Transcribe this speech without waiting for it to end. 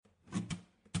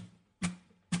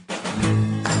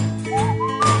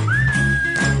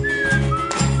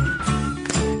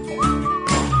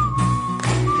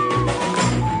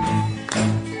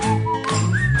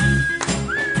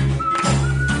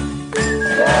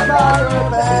by Your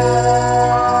Band.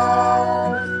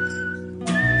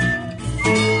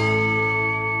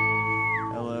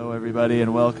 Hello, everybody,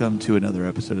 and welcome to another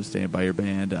episode of Stand By Your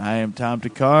Band. I am Tom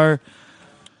Takar,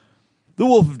 the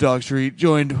Wolf of Dog Street,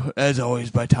 joined, as always,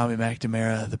 by Tommy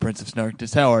McNamara, the Prince of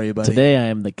Snarkness. How are you, buddy? Today I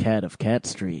am the cat of Cat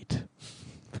Street.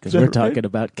 Because we're talking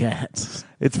about cats.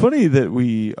 It's funny that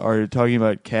we are talking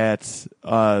about cats,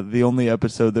 the only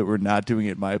episode that we're not doing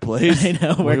at my place. I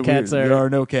know, where cats are... There are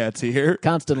no cats here.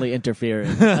 Constantly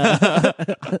interfering.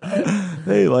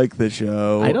 They like the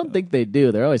show. I don't think they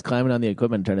do. They're always climbing on the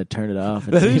equipment trying to turn it off.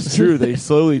 That is true. They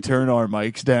slowly turn our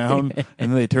mics down,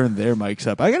 and then they turn their mics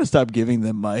up. I got to stop giving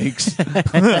them mics.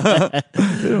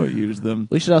 They don't use them.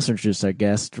 We should also introduce our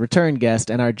guest, return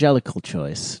guest, and our Jellicle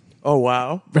choice. Oh,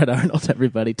 wow. Brett Arnold,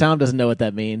 everybody. Tom doesn't know what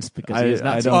that means because he's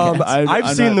not seen cats.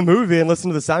 I've seen the movie and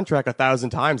listened to the soundtrack 1,000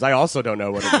 times. I also don't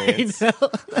know what it means.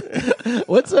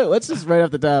 What's just right off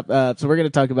the top? So we're going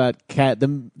to talk about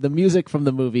the music from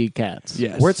the movie Cats.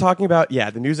 Yes. We're talking about,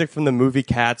 the music from the movie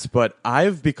Cats, but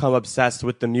I've become obsessed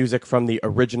with the music from the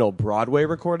original Broadway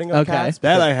recording of Cats.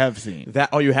 That I have seen.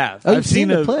 Oh, you have? Oh, I've seen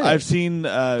the play. I've seen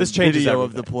This changes video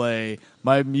everything. of the play.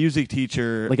 My music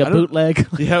teacher... Like a bootleg?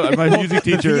 Yeah, my music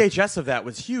teacher... The VHS of that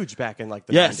was huge back in like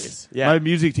the Yes. 90s. Yeah. My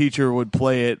music teacher would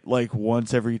play it like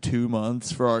once every 2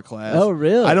 months for our class. Oh,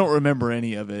 really? I don't remember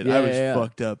any of it. Yeah, I was yeah.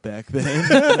 fucked up back then.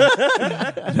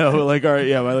 No,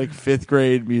 my fifth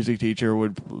grade music teacher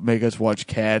would make us watch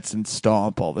Cats and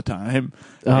Stomp all the time.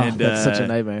 Oh, and, that's such a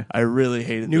nightmare. I really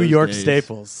hated New those York days.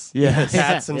 staples. Yes.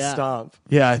 Cats and Yeah. Stomp.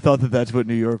 Yeah, I thought that's what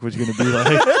New York was going to be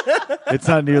like. It's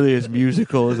not nearly as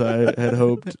musical as I had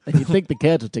hoped. You'd think the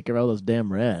cats would take care of all those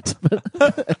damn rats.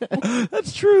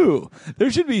 That's true.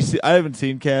 There should be. I haven't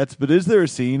seen Cats, but is there a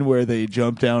scene where they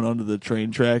jump down onto the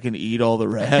train track and eat all the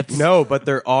rats? No, but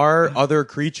there are other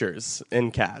creatures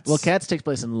in Cats. Well, Cats takes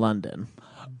place in London.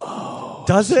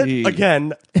 Does it? See.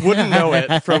 Again, wouldn't know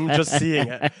it from just seeing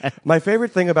it. My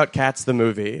favorite thing about Cats the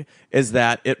movie is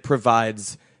that it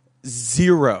provides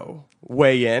zero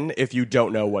way in if you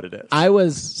don't know what it is.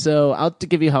 I'll to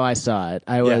give you how I saw it.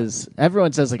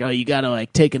 Everyone says like, oh, you gotta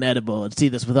like take an edible and see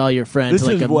this with all your friends, This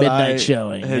like is a what midnight I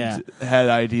showing. Yeah. had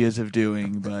ideas of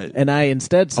doing, but And I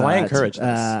instead saw I it encourage this.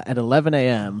 at 11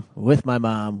 a.m. with my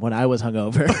mom when I was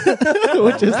hungover,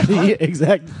 which is the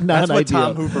exact That's what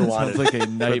Tom non-ideal. Hooper wanted. sounds like a for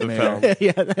the nightmare. film.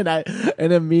 Yeah,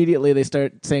 and immediately they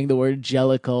start saying the word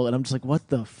Jellicle, and I'm just like, what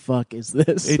the fuck is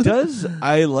this? It does.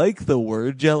 I like the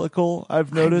word Jellicle.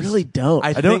 I've I noticed. really don't.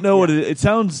 I don't know what it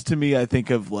sounds to me. I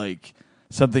think of like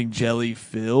something jelly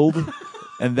filled,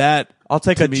 and that I'll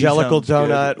take to a me Jellicle sounds good.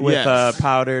 donut with Yes. a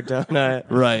powdered donut.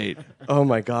 Right. Oh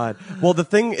my God. Well, the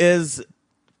thing is,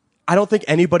 I don't think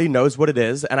anybody knows what it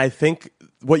is, and I think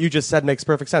what you just said makes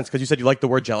perfect sense because you said you like the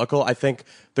word Jellicle. I think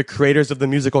the creators of the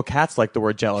musical Cats like the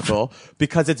word Jellicle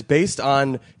because it's based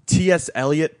on T.S.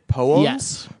 Eliot poems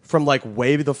Yes. from like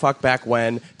way the fuck back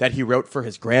when that he wrote for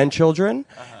his grandchildren,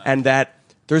 and that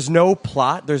there's no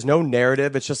plot, there's no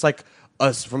narrative. It's just like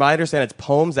from what I understand, it's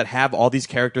poems that have all these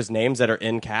characters' names that are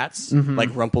in Cats, like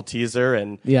Rumpelteazer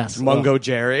and Yes. Mungo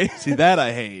Jerry. See, that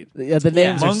I hate. Yeah, the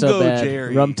names are so Mungo bad.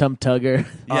 Jerry. Rum Tum Tugger.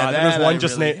 Yeah, there's that one I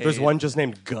just really named. There's hate. one just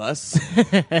named Gus.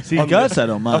 See, Gus, I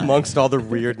don't mind. Amongst all the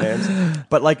weird names,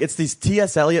 but like it's these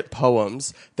T.S. Eliot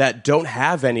poems that don't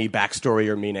have any backstory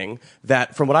or meaning.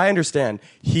 That, from what I understand,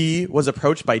 he was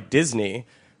approached by Disney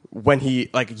when he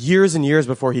like years and years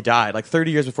before he died, like 30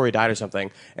 years before he died or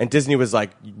something, and Disney was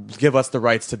like, give us the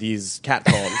rights to these cat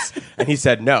poems, and he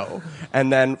said no.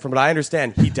 And then from what I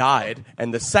understand, he died,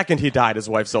 and the second he died, his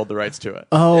wife sold the rights to it.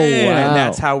 Oh, wow. And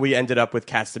that's how we ended up with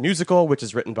Cats the Musical, which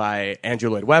is written by Andrew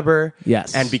Lloyd Webber.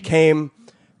 Yes. And became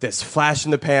this flash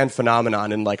in the pan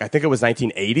phenomenon in like, I think it was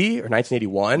 1980 or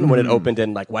 1981 when it opened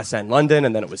in like West End London,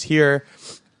 and then it was here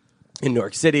in New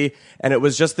York City. And it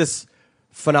was just this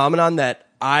phenomenon that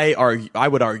I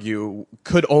would argue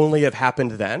could only have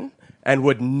happened then and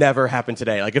would never happen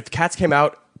today. Like if Cats came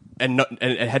out and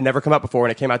it had never come out before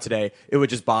and it came out today, it would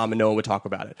just bomb and no one would talk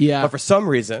about it. Yeah. But for some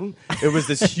reason, it was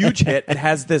this huge hit. It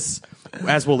has this,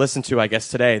 as we'll listen to, I guess,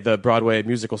 today, the Broadway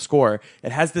musical score.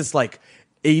 It has this like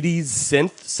 80s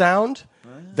synth sound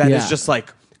that is Yeah. just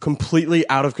like completely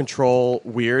out of control,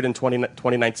 weird in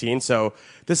 2019. So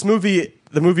this movie,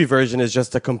 the movie version is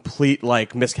just a complete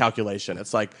like miscalculation.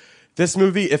 It's like, this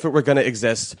movie, if it were going to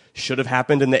exist, should have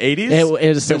happened in the 80s.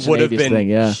 It is such would an have 80s been thing,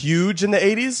 yeah. huge in the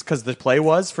 80s because the play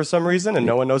was for some reason, and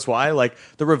no one knows why. Like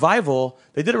the revival,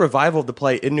 they did a revival of the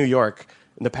play in New York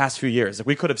in the past few years. Like,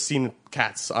 we could have seen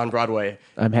Cats on Broadway.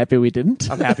 I'm happy we didn't.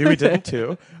 I'm happy we didn't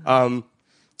too.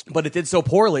 But it did so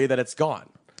poorly that it's gone.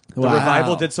 The Wow.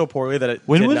 revival did so poorly that it.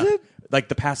 When did was not- it? like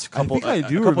the past couple. think I do a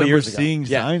couple remember of years ago. seeing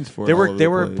signs for it There all were over there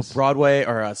the were place. Broadway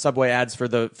or subway ads for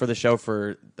the show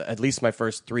for at least my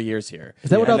first 3 years here. Is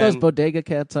that what And all those then- bodega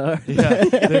cats are? Yeah,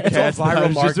 the cats. all viral I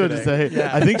was just about to marketing. say.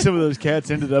 I think some of those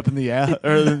cats ended up in the alley,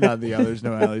 or not in the alley. There's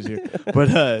no alleys here,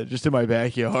 but just in my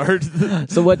backyard.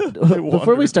 So what? Before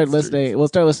wander we start the streets. listening, we'll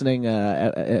start listening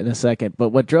in a second. But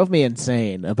what drove me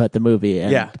insane about the movie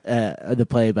and the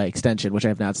play by extension, which I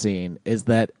have not seen, is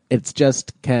that it's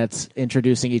just cats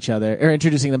introducing each other or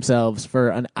introducing themselves for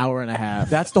an hour and a half.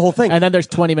 That's the whole thing. And then there's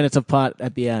 20 minutes of plot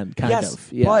at the end, kind Yes,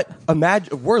 of. Yeah. but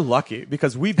imagine we're lucky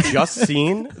because we've just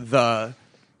seen the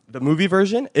movie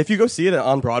version. If you go see it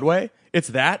on Broadway, it's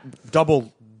that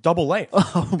double length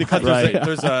because Right.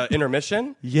 there's a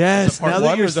intermission. Yes, There's a part now that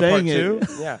one, you're there's a part saying it.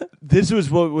 two. Yeah. This was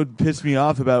what would piss me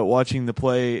off about watching the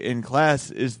play in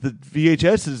class. Is the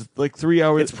VHS is like 3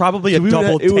 hours. It's probably So a we would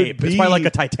double have- it would tape. It's be- probably like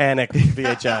a Titanic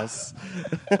VHS.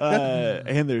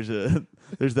 and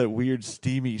there's that weird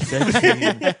steamy sex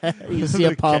scene. You see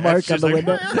a The paw cat's mark on just the like-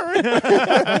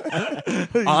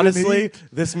 window? Honestly,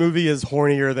 this movie is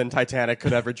hornier than Titanic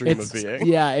could ever dream of It's, being.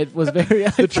 yeah, it was very.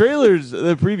 The trailers,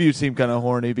 the previews seem kind of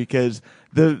horny because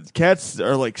the cats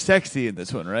are like sexy in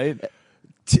this one, right?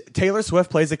 Taylor Swift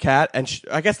plays a cat, and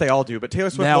I guess they all do, but Taylor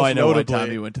Swift Now most I know notably, why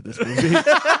Tommy went to this movie. she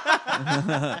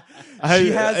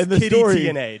has and the kitty story,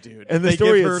 DNA, dude. and the they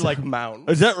story give her is- like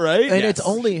mounts. Is that right? And Yes. it's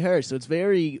only her, so it's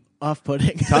very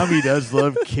off-putting. Tommy does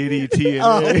love kitty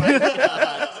TNA.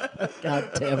 God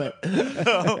damn it!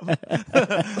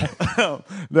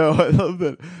 No, I love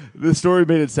that. The story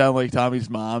made it sound like Tommy's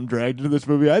mom dragged into this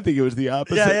movie. I think it was the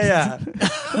opposite. yeah.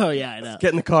 Oh yeah, I know. Get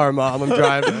in the car, Mom. I'm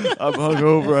driving. I'm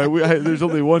hungover. There's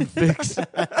only one fix.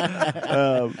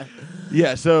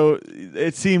 Yeah, so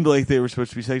it seemed like they were supposed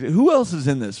to be sexy. Who else is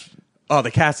in this? Oh,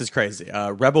 the cast is crazy.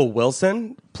 Rebel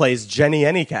Wilson plays Jenny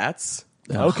Anycats.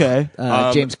 Okay.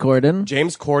 James Corden.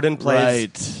 James Corden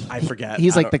plays. Right. I forget.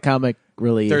 He's I like don't- the comic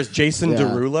relief. There's Jason Yeah.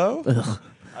 Derulo.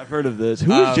 I've heard of this.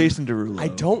 Who is Jason Derulo? I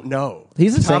don't know.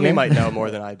 He's a Tommy singer. might know more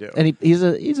than I do. and he's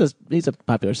a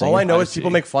popular singer. All I know I is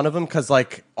people see. make fun of him because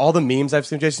like all the memes I've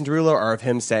seen of Jason Derulo are of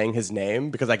him saying his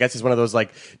name because I guess he's one of those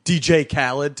like DJ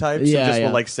Khaled types Yeah, who just yeah.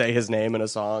 will like say his name in a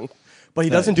song. But he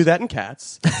doesn't do that in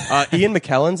Cats. Ian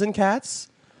McKellen's in Cats.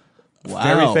 Wow.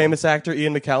 Very famous actor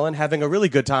Ian McKellen having a really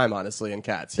good time, honestly, in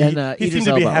Cats. He, And, he Idris seemed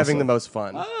to be Elba having also. the most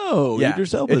fun. Oh, yeah.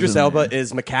 Idris Elba's Idris in Elba there.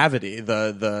 is McCavity,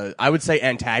 the I would say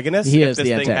antagonist. He if is this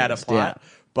the thing had a antagonist, plot, yeah.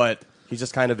 but he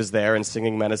just kind of is there and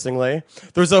singing menacingly.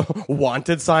 There's a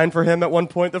wanted sign for him at one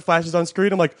point that flashes on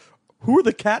screen. I'm like, who are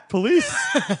the cat police?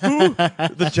 Who?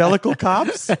 The Jellicle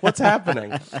cops? What's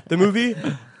happening? The movie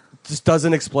just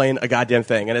doesn't explain a goddamn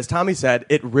thing. And as Tommy said,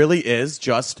 it really is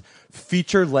just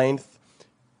feature length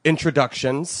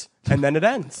introductions and then it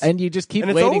ends. And you just keep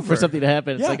And it's waiting for over. something to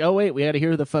happen. It's Yeah. like, oh wait, we got to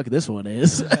hear who the fuck this one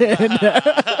is. And,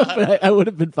 but I would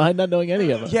have been fine not knowing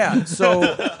any of them. Yeah, so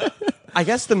I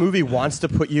guess the movie wants to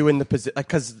put you in the position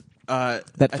because That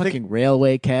I fucking think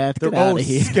railway cat. Get out of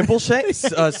here.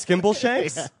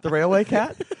 Skimbleshanks, the railway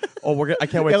cat. Oh, I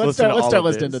can't wait Yeah, to let's listen start, to let's all start of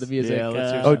listening to these. the music. Yeah,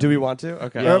 let's hear Oh, do we want to?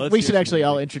 Okay. Yeah, or let's we hear should some actually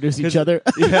all music. introduce each other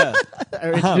Yeah.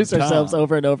 or introduce Tom. ourselves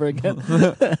over and over again.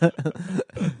 What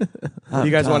do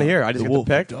you guys want to hear? I just The get to Wolf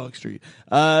pick. of Dog Street.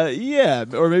 Yeah,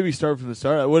 or maybe start from the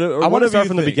start. I want to start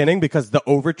from the beginning because the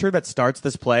overture that starts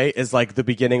this play is like the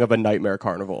beginning of a Nightmare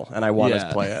Carnival, and I want to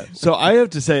play it. So I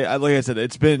have to say, like I said,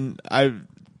 it's been I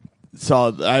saw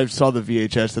the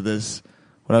VHS of this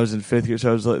when I was in 5th grade.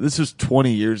 So I was like, this was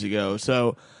 20 years ago.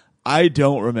 So I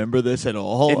don't remember this at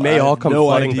all. It may I all have come no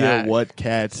flooding idea back. what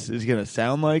Cats is going to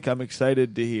sound like. I'm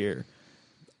excited to hear.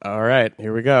 All right,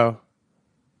 here we go.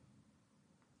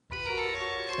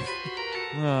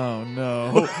 Oh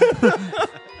no!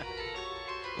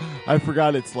 I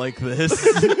forgot it's like this.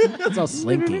 It's all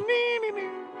slinky.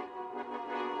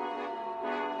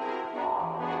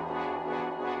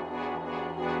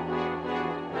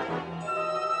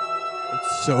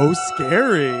 It's so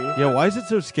scary. Yeah, why is it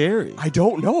so scary? I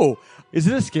don't know. Is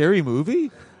it a scary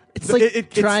movie? It's like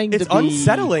trying it's to be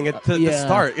unsettling at the yeah.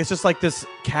 start. It's just like this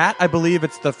cat. I believe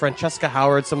it's the Francesca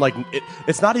Howard. Some like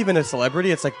it's not even a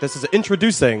celebrity. It's like this is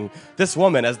introducing this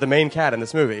woman as the main cat in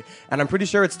this movie, and I'm pretty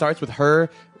sure it starts with her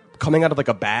coming out of like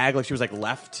a bag, like she was like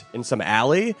left in some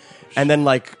alley, and then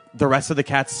like the rest of the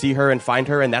cats see her and find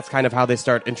her, and that's kind of how they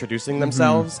start introducing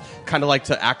themselves, kind of like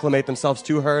to acclimate themselves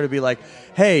to her, to be like,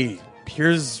 hey,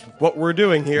 here's what we're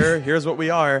doing here, here's what we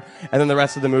are, and then the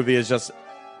rest of the movie is just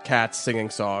cats singing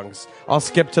songs. I'll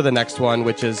skip to the next one,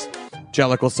 which is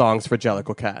Jellicle songs for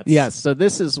Jellicle cats. Yes, so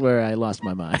this is where I lost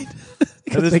my mind.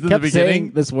 This is They the kept saying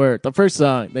beginning? this word. The first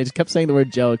song, they just kept saying the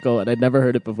word Jellicle, and I'd never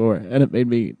heard it before, and it made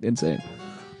me insane.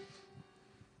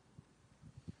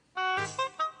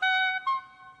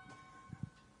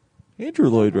 Andrew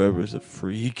Lloyd Webber is a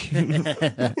freak.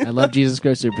 I love Jesus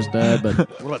Christ Superstar, but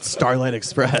What about Starlight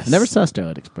Express? I never saw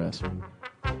Starlight Express.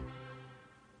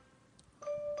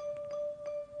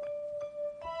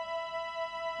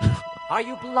 Are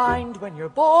you blind when you're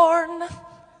born?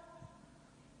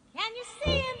 Can you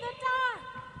see in the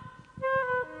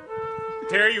dark?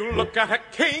 Dare you look at a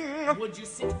king? Would you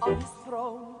sit on his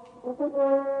throne?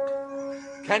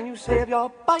 Can you say of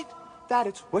your bite that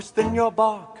it's worse than your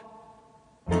bark?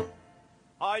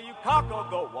 Are you cock of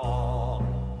the walk?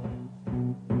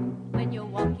 When you're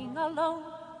walking alone.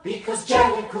 Because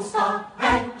jellicles are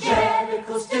and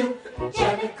jellicles do.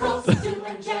 Jellicles do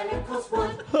and jellicles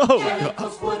would.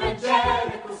 Jellicles would and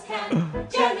jellicles can.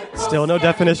 Jellicles Still no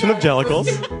definition of jellicles.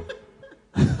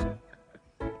 When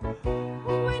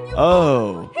you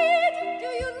Oh. hit, do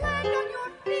you land on your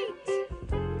feet?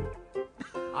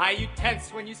 Are you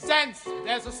tense when you sense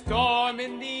there's a storm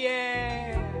in the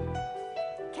air?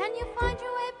 Can you find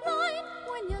your way blind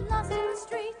when you're lost in the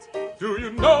street? Do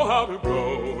you know how to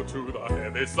go to the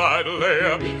heavy side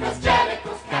layer? because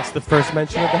jellicles can. That's the first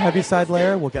mention of the heavy-side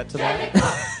layer. We'll get to that.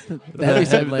 The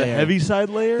Heaviside The layer. heavy side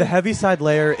layer? The heavy-side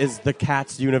layer is the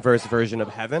Cats universe version of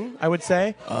Heaven, I would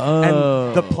say. Oh. And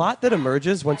the plot that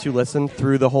emerges once you listen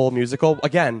through the whole musical,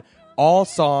 again, all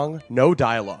song, no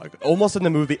dialogue. Almost in the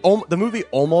movie. The movie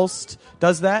almost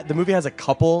does that. The movie has a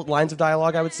couple lines of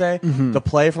dialogue, I would say. Mm-hmm. The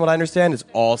play, from what I understand, is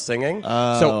all singing. So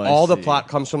I all the see. plot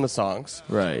comes from the songs.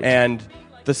 Right. And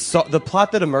the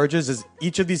plot that emerges is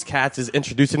each of these cats is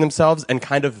introducing themselves and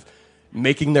kind of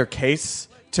making their case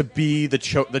to be the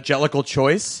Jellicle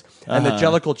choice. And the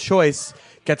Jellicle choice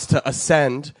gets to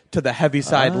ascend to the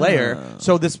heavy-side layer.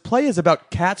 So this play is about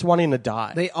cats wanting to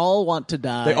die. They all want to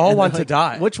die. They all And want they're to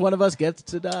like, die. Which one of us gets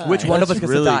to die? Which one of us That's gets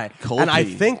really to die? And I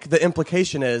culty. think the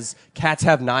implication is cats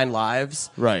have 9 lives.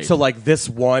 Right. So like this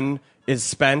one is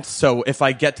spent. So if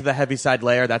I get to the heavy-side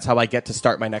layer, that's how I get to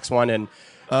start my next one. And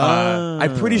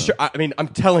I'm pretty sure. I mean, I'm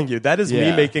telling you, that is me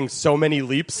Yeah. making so many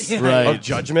leaps Right. of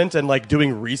judgment and like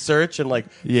doing research and like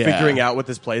Yeah. figuring out what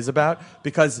this play is about,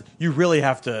 because you really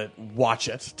have to watch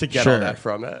it to get all Sure. that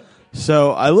from it.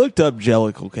 So I looked up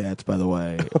Jellicle cats, by the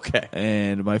way. Okay.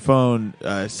 And my phone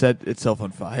set itself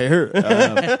on fire.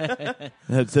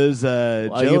 It says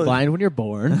Are you blind when you're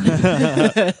born?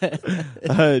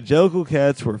 Jellicle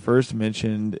cats were first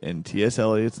mentioned in T.S.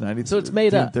 Eliot's So it's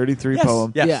made up. 33 Yes.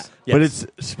 poem. Yes. Yeah. Yes. But it's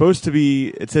supposed to be,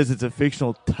 it says it's a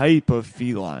fictional type of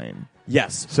feline.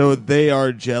 Yes. So they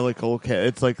are Jellicle cats.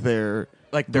 It's like their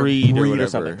breed, or whatever.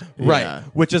 something. Yeah. Right.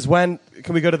 Which is when,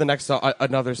 can we go to the next song,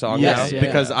 another song Yes. now? Yeah.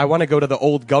 Because I want to go to the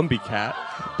old Gumby cat,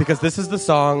 because this is the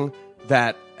song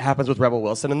that happens with Rebel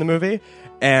Wilson in the movie.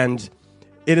 And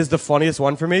it is the funniest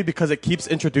one for me because it keeps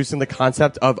introducing the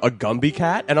concept of a Gumby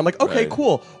cat. And I'm like, okay, Right.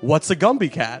 cool. What's a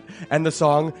Gumby cat? And the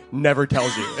song never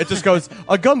tells you. It just goes,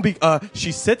 a Gumby,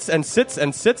 she sits and sits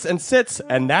and sits and sits,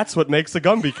 and that's what makes a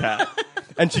Gumby cat.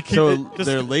 And she keeps So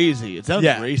they're lazy. It sounds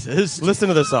racist. Listen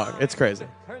to the song. It's crazy.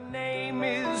 Her name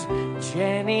is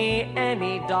Jenny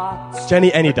Any Dots.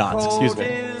 Jenny Any Dots, excuse Coat me.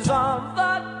 is of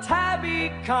the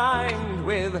tabby kind,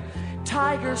 with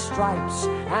tiger stripes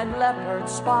and leopard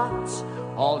spots.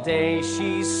 All day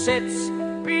she sits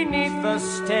beneath the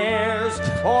stairs,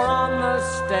 or on the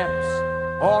steps,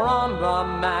 or on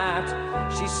the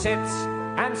mat. She sits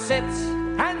and sits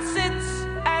and sits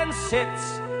and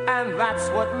sits, and that's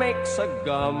what makes a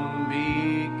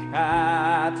Gumby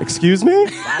cat. Excuse me?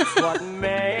 That's what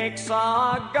makes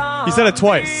a Gumby He said it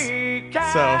twice.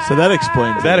 cat. So that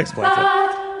explains it. That explains it.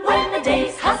 But when the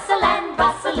day's hustle and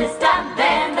bustle is done,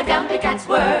 then the Gumby cat's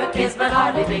work is but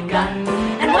hardly begun.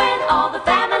 And when all the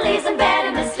family's in bed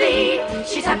and asleep,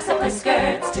 she tucks up her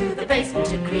skirts to the basement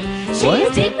to creep. She's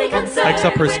What? deeply concerned Tucks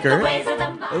up her with skirt? the ways of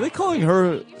the Are they calling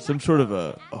her some sort of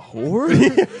a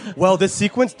whore? Well, this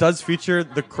sequence does feature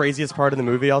the craziest part of the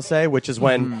movie, I'll say, which is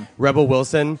when Rebel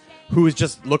Wilson, who is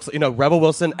just looks, Rebel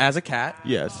Wilson as a cat,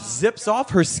 Yes. zips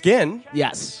off her skin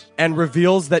Yes. and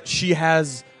reveals that she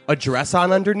has a dress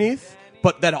on underneath,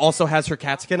 but that also has her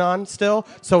cat skin on still.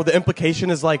 So the implication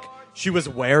is like she was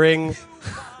wearing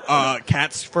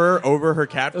cat's fur over her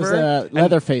cat It was fur. a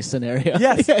Leatherface scenario.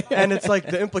 Yes, and it's like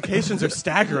the implications are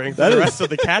staggering for the rest of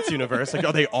the Cats universe. Like,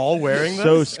 are they all wearing this?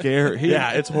 So scary.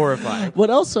 Yeah, it's horrifying. But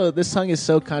also, this song is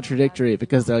so contradictory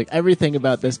because they're like everything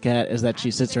about this cat is that she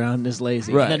sits around and is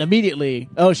lazy, Right. and then immediately,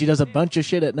 oh, she does a bunch of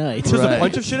shit at night. She does Right. a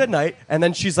bunch of shit at night, and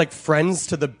then she's like friends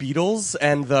to the Beatles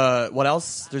and the what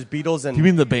else? There's Beatles and You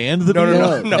mean the band? The no, no, no,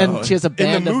 Beatles? no. And she has a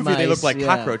band in the of movie, they look mice, like yeah.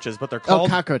 cockroaches, but they're called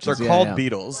cockroaches, They're yeah, called yeah.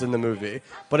 Beatles in the movie,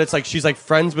 but it's like she's like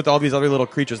friends with all these other little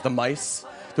creatures, the mice.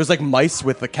 There's like mice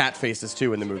with the cat faces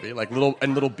too in the movie, like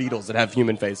little beetles that have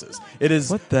human faces. It is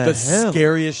What the hell?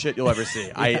 scariest shit you'll ever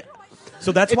see.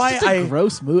 So that's It's why just a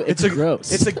gross movie. It's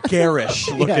gross. It's a garish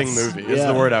looking Yes. movie. Is Yeah.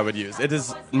 the word I would use. It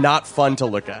is not fun to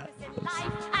look at. And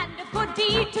a good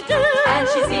deed to do. And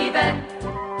she's even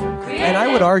created. And I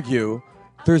would argue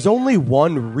there's only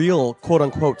one real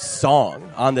quote-unquote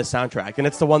song on this soundtrack, and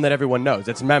it's the one that everyone knows.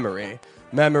 It's Memory.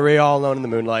 Memory, All Alone in the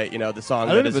Moonlight, the song I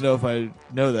that don't is... even know if I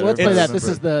know that. Let's or play if I that. This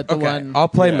remember. is the Okay, one. I'll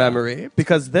play Yeah. Memory,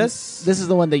 because this This is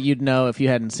the one that you'd know if you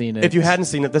hadn't seen it. if you hadn't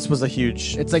seen it, this was a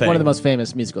huge It's like thing. one of the most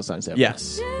famous musical songs ever.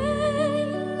 Yes.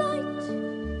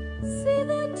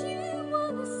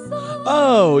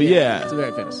 Oh yeah. It's a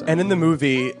very famous song. And in the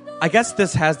movie, I guess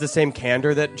this has the same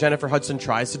candor that Jennifer Hudson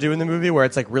tries to do in the movie, where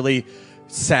it's like really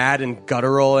sad and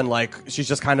guttural, and like she's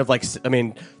just kind of like, I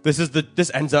mean,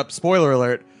 this ends up, spoiler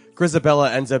alert,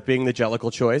 Grisabella ends up being the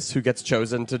Jellicle choice who gets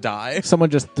chosen to die.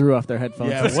 Someone just threw off their headphones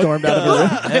Yeah, and what stormed out of a room.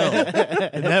 Hell.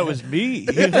 And that was me.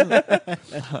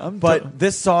 But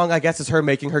this song, I guess, is her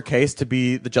making her case to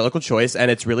be the Jellicle choice, and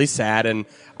it's really sad, and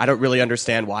I don't really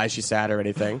understand why she's sad or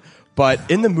anything. But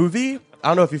in the movie, I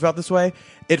don't know if you felt this way,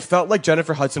 it felt like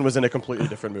Jennifer Hudson was in a completely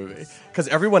different movie. Because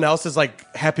everyone else is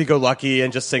like happy-go-lucky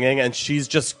and just singing, and she's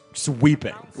just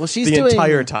weeping Well, she's the doing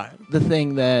entire time. the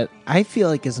thing that I feel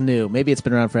like is new. Maybe it's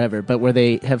been around forever, but where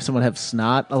they have someone have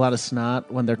a lot of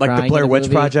snot when they're Like crying the Blair in a Witch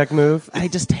movie. Project move. I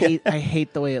just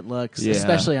hate the way it looks, Yeah.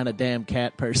 especially on a damn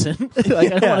cat person.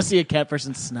 Like I don't want to see a cat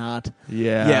person snot.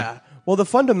 Yeah. Yeah. Well, the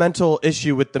fundamental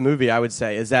issue with the movie, I would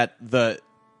say, is that the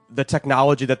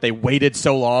technology that they waited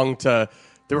so long to...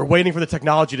 They were waiting for the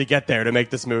technology to get there to make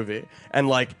this movie. And,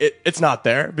 like, it's not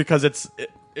there because it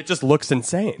just looks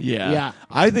insane. Yeah. Yeah.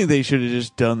 I think they should have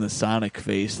just done the Sonic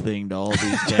face thing to all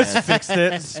these cats. Fixed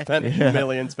it. Spent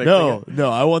millions fixing No, it. no,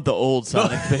 I want the old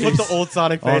Sonic face. Put the old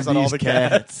Sonic face on all these the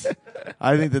cats.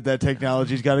 I think that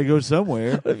technology's got to go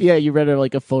somewhere. Yeah, you read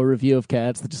like a full review of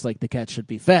cats that just like the cat should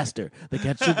be faster, the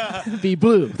cat should be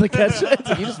blue, the cat should. It's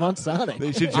like, you just want Sonic.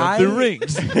 They should jump through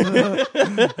rings.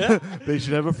 They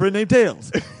should have a friend named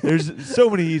Tails. There's so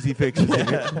many easy fixes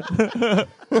here.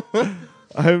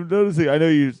 I'm noticing, I know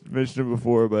you mentioned it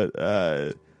before, but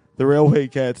the railway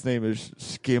cat's name is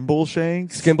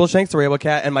Skimbleshanks. Skimbleshanks, the rainbow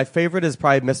cat, and my favorite is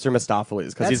probably Mr. Mistopheles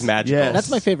because he's That's- magical. yes. That's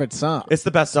my favorite song. It's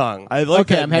the best song. I like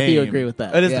Okay, that I'm happy you name. agree with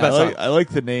that. It is the Yeah. best song. I like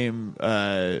the name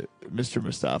Mr.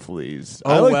 Mistopheles.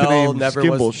 Oh, I like well, the name never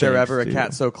was there Skimbleshanks, ever a too.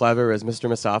 cat so clever as Mr.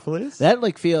 Mistopheles. That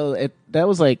that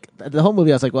was like the whole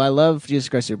movie. I was like, well, I love Jesus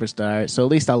Christ Superstar, so at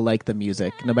least I'll like the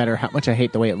music, no matter how much I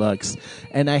hate the way it looks.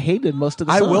 And I hated most of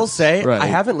the I songs. will say, Right. I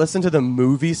haven't listened to the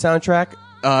movie soundtrack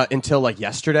until like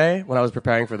yesterday when I was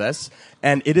preparing for this,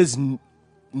 and it is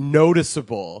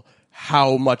noticeable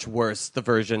how much worse the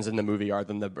versions in the movie are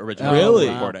than the original Really?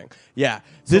 recording. Yeah,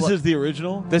 This is the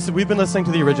original? we've been listening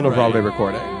to the original Right. Broadway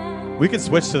recording. We could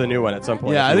switch to the new one at some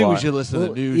point. Yeah, if I you think we want. should listen to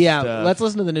the new Yeah, stuff. let's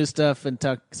listen to the new stuff and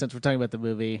talk since we're talking about the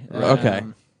movie. Okay.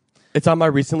 It's on my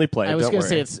recently played. I was don't going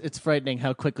to worry. say it's frightening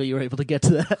how quickly you were able to get to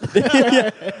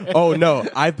that. Oh no,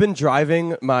 I've been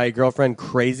driving my girlfriend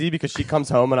crazy because she comes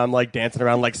home and I'm like dancing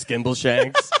around like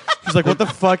Skimbleshanks. She's like, "What the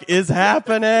fuck is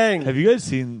happening?" Have you guys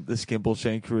seen the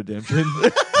Skimbleshank Redemption?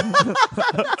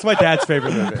 It's my dad's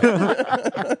favorite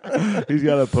movie. He's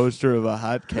got a poster of a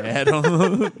hot cat on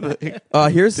the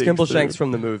Here's Digs Skimbleshanks through.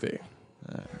 from the movie.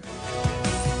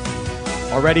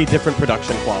 Already different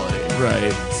production quality.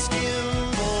 Right.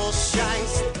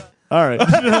 All right.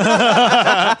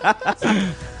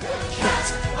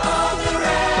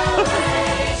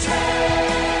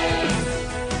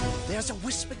 There's a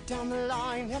whisper down the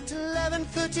line at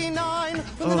 11:39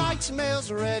 when the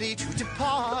nightmare's ready to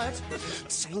depart.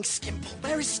 Saying, Skimble,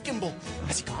 where is Skimble?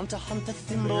 Has he gone to hunt the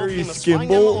thimble? Where He is must find him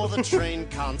Skimble? or the train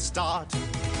can't start.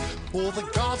 All the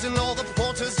guards and all the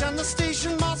porters and the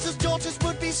station master's daughters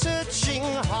would be searching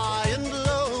high and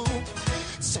low.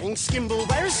 Saying, Skimble,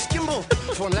 where is Skimble?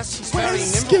 For unless he's Where very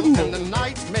is nimble, Skimble? then the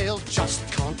night mail just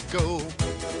can't go.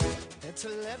 It's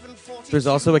 11:40. There's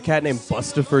also a cat named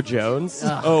Bustopher Jones.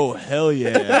 Oh, hell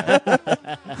yeah.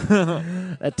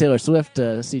 That Taylor Swift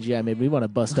CGI made me want to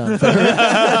bust on for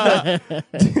her.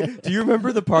 Do you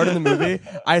remember the part in the movie?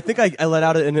 I think I let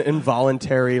out an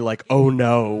involuntary like, "Oh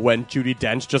no!" when Judi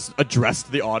Dench just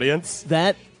addressed the audience.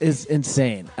 That is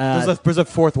insane. There's a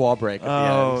fourth wall break. At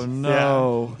Oh, the end.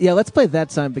 no. Yeah, let's play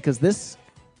that song because this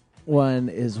one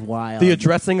is wild. Yeah. The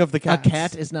addressing of the A cat.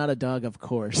 cat is not a dog, of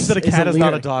course. She said a cat is not a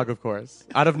lyric. dog, of course.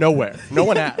 Out of nowhere. No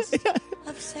one asked.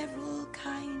 Of several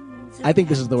kinds of I think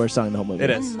this is the worst song in the whole movie. It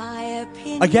is. in my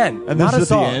opinion. Again, And not this a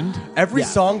is at the song. end? Every Yeah.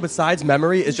 song besides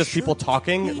Memory is just people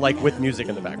talking, like with music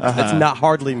in the background. Uh-huh. It's not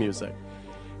hardly music.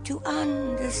 to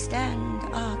understand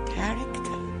our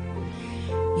character.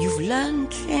 You've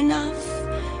learnt enough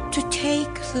to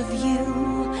take the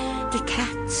view that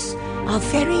cats are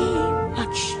very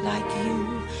much like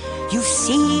you. You've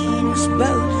seen us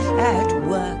both at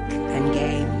work and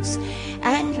games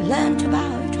and learnt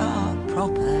about our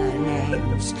proper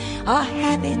names, our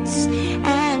habits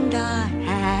and our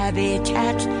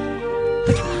habitat.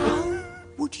 But how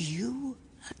would you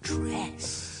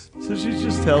address? So she's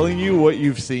just telling you what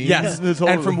you've seen. Yes, This whole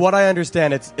and from what I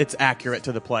understand, it's accurate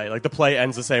to the play. Like the play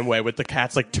ends the same way, with the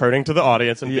cats like turning to the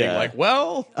audience and being Yeah. like,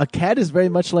 "Well, A cat is very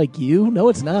much like you. No,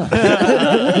 it's not.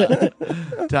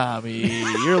 Tommy,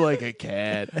 you're like a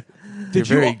cat. You're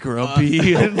very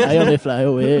grumpy. I only fly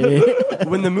away.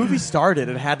 when the movie started,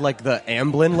 it had like the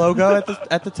Amblin logo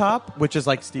at the top, which is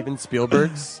like Steven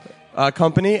Spielberg's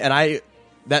company, and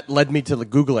that led me to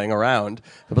Googling around.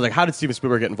 I was like, how did Steven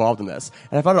Spielberg get involved in this?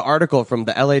 And I found an article from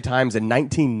the LA Times in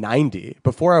 1990,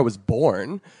 before I was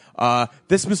born.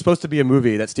 This was supposed to be a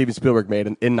movie that Steven Spielberg made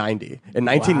in 90. In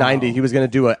 1990, he was going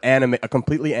to do a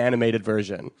completely animated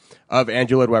version of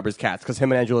Andrew Lloyd Webber's Cats, because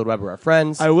him and Andrew Lloyd Webber are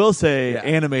friends. I will say, Yeah.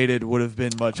 animated would have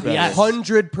been much better. Yes.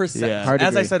 100%. Yeah. Hard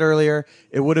As I agree. said earlier,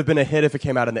 it would have been a hit if it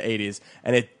came out in the 80s.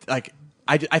 And it, like,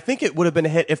 I think it would have been a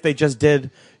hit if they just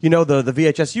did, the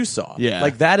VHS you saw. Yeah.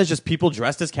 Like, that is just people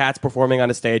dressed as cats performing on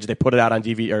a stage. They put it out on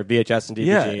DVD or VHS and DVD.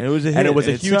 Yeah, and it was a hit, And it was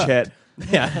a and it huge sucked. hit.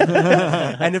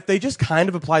 Yeah. And if they just kind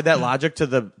of applied that logic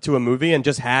to a movie and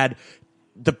just had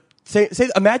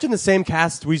imagine the same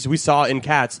cast we saw in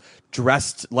Cats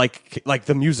dressed like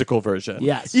the musical version.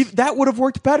 Yes. That would have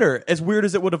worked better, as weird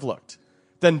as it would have looked,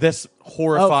 than this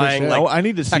horrifying, sure. like, I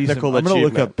need to see some. technical I'm going to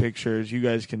look achievement. up pictures. You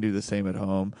guys can do the same at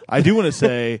home. I do want to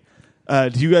say,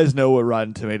 do you guys know what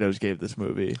Rotten Tomatoes gave this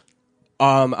movie?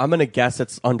 I'm going to guess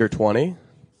it's under 20.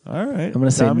 All right. I'm going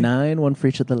to say Tommy? 9, one for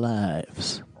each of the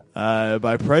lives.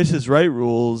 By Price is Right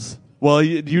rules. Well,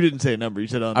 you didn't say a number. You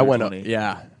said under I went 20. up.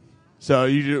 Yeah. So I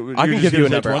you're can just give you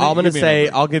gonna a say number. 20? I'm going to Give me a say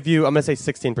number. I'm going to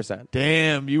say 16%.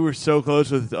 Damn, you were so close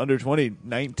with under 20.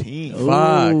 19.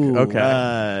 Fuck. Ooh.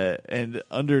 Okay. And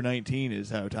under 19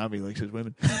 is how Tommy likes his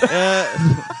women.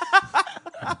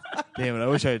 Damn it, I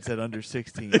wish I had said under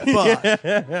 16. Fuck.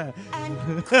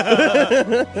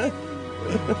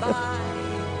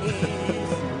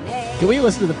 Can we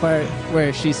listen to the part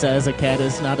where she says a cat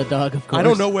is not a dog, of course? I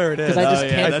don't know where it is. 'Cause I just Oh,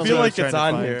 yeah, can't I that's believe feel what I like was trying it's to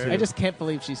on find, here. too. I just can't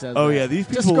believe she says Oh, that. yeah, these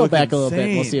people Just scroll look back a little bit.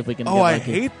 We'll insane. see if we can Oh, get I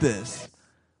lucky. hate this.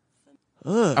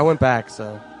 I went back,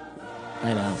 so.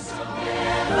 I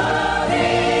know.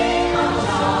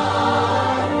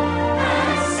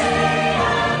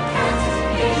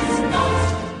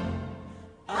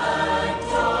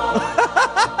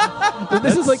 But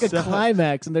this is like a sucks.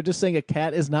 climax, and they're just saying a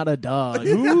cat is not a dog.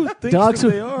 Who thinks Dogs that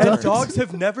who- they are? And dogs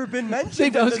have never been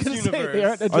mentioned I in was this going to say universe. they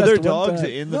aren't Are addressed there one dogs time.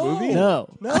 in the No. movie? No.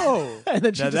 No. And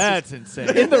then she Now just that's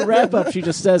insane. in the wrap up, she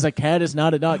just says a cat is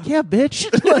not a dog. Yeah, bitch.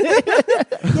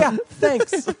 Yeah,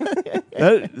 thanks.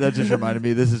 That just reminded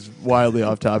me. This is wildly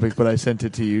off topic, but I sent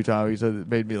it to you, Tommy, so it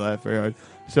made me laugh very hard.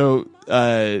 So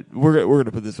we're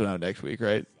gonna put this one out next week,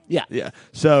 right? Yeah. Yeah.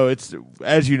 So it's,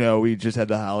 as you know, we just had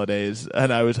the holidays,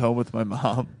 and I was home with my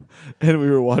mom, and we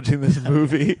were watching this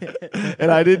movie,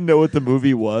 and I didn't know what the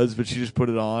movie was, but she just put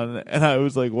it on, and I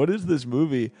was like, "What is this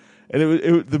movie?" And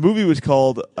the movie was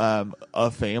called A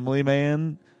Family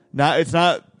Man. It's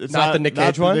not Not the Nick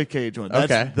Cage one? The Nick Cage one. That's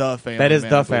Okay. The Family That is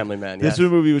Man. The Family Man, This yes.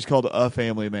 movie was called A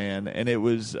Family Man, and it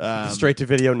was Straight to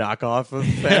video knockoff of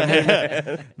Family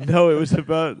Man. No, it was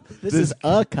about This is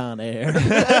a Con Air.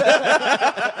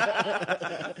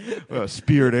 well,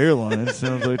 Spirit Airlines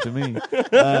sounds like to me.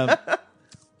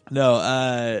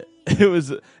 No, it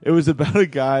was about a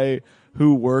guy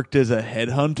who worked as a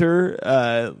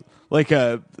headhunter, like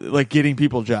getting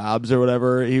people jobs or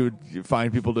whatever. He would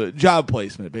find people to job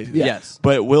placement, basically. Yes.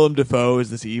 But Willem Dafoe is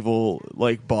this evil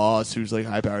like boss who's like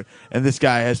high powered, and this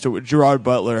guy Gerard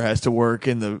Butler has to work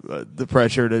in the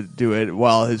pressure to do it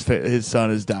while his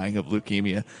son is dying of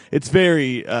leukemia. It's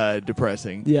very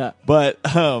depressing. Yeah. But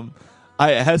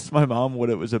I asked my mom what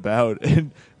it was about,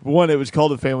 and one, it was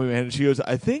called A Family Man, and she goes,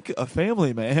 "I think A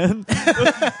Family Man."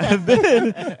 And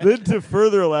then to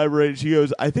further elaborate, she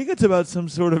goes, "I think it's about some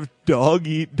sort of dog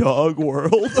eat dog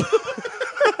world."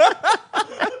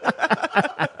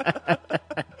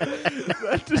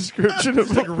 That description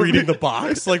of Like reading the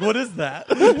box. Like, what is that?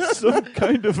 some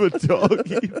kind of a dog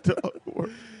eat dog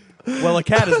world. Well, a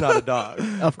cat is not a dog.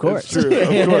 Of course. True, of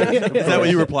course. Is that what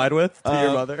you replied with to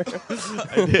your mother?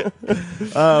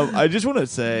 I just want to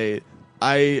say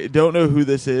I don't know who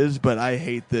this is, but I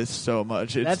hate this so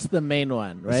much. That's the main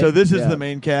one, right? So this is Yeah. the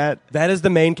main cat. That is the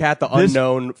main cat, the This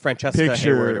unknown Francesca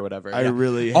picture Hayward or whatever. I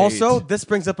really hate. Also, this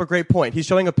brings up a great point. He's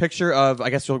showing a picture of,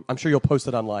 I'm sure you'll post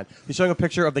it online. He's showing a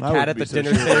picture of the I cat wouldn't at the be so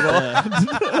dinner sure.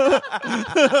 table.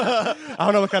 I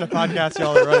don't know what kind of podcast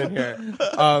y'all are running here.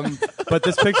 But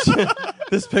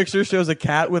this picture shows a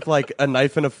cat with like a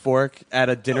knife and a fork at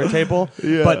a dinner table.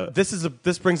 Yeah. But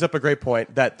this brings up a great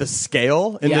point that the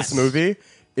scale in Yes. this movie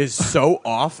is so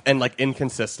off and like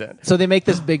inconsistent. So they make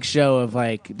this big show of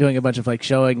like doing a bunch of like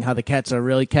showing how the cats are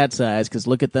really cat sized because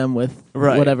look at them with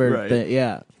Right, whatever. right.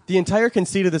 Yeah. The entire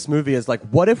conceit of this movie is like,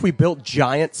 what if we built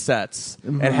giant sets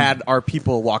and had our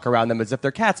people walk around them as if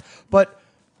they're cats? But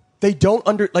they don't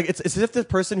it's as if the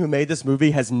person who made this movie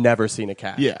has never seen a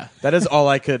cat. Yeah. That is all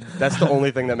that's the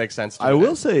only thing that makes sense to me. I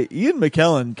will say, Ian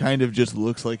McKellen kind of just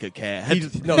looks like a cat. The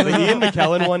Ian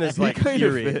McKellen one is like kind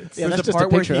of eerie. fits. Yeah, There's that's a just a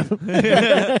part where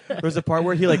picture there's a part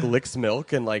where he like licks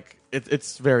milk and like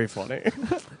it's very funny.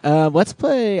 Let's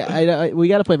play. We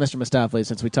got to play Mr. Mistopheles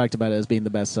since we talked about it as being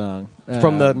the best song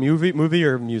From the movie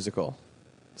or musical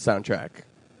soundtrack.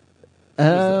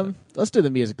 Let's do the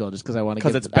musical just because I want to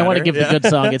 'Cause give. it's I want to better, give the good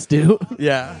song its due.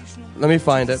 Yeah. Let me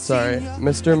find it. Sorry.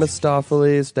 Mr.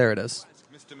 Mistopheles. There it is.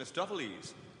 Mr.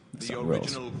 Mistopheles, the Song rules.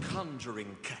 original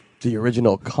conjuring cat. The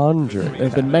original Conjuring. There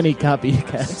have been many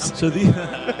copycats. So the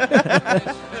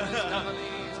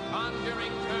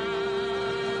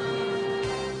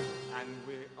And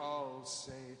we all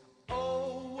say,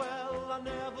 oh, well, I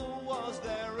never was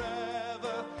there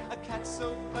ever. A cat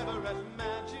so clever at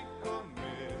magical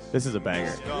This is a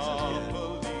banger.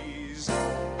 mysteries.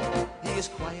 He is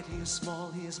quiet, he is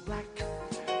small, he is black.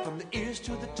 From the ears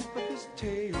to the tip of his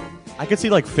tail. I could see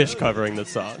like Fish covering this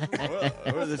song.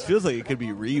 or this feels like it could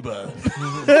be Reba.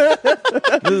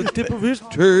 The tip of his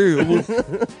tail.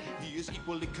 He is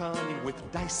equally cunning with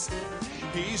dice.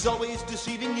 He's always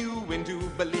deceiving you into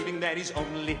believing that he's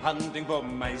only hunting for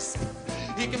mice.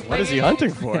 He can What is he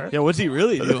hunting for? Yeah, what's he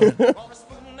really doing?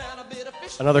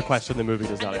 Another question the movie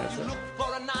does not answer. Look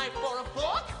for a knife or a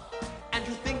fork, and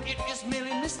you think it is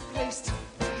merely misplaced.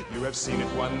 You have seen it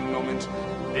one moment,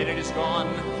 then it is gone.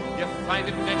 You find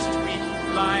it next week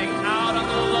lying out on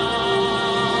the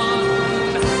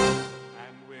lawn.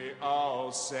 And we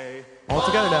all say, All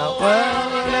together now.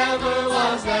 well, never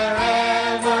was there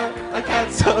ever a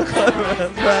cat So clever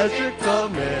and magical,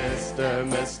 Mr.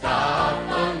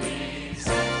 Mistopheles.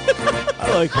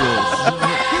 I like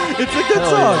this. It's a good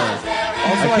song.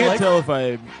 Also, I can't like- tell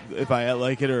if I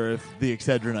like it or if the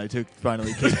Excedrin I took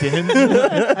finally kicked in.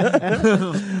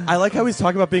 I like how he's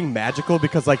talking about being magical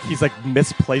because like he's like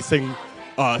misplacing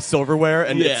silverware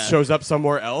and it Yeah. shows up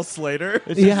somewhere else later.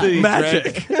 It's Yeah. just that he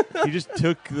Magic. dragged- he just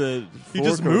took the. He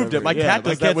just fork or moved it. whatever. My cat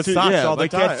does that cats with do- socks yeah, all the my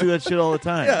cats time. do that shit all the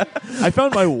time. I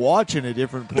found my watch in a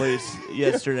different place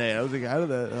yesterday. I was like, how did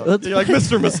that? You're like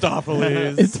Mr.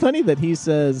 Mistopheles. It's funny that he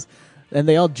says, and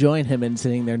they all join him in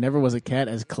saying there never was a cat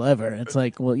as clever. It's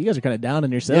like, well, you guys are kind of down on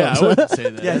Yeah, yourselves. I wouldn't say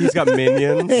that. Yeah, he's got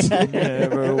minions.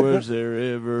 Never was there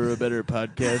ever a better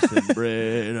podcast than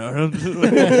Brett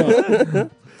Arnold.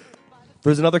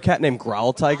 There's another cat named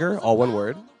Growl Tiger, all one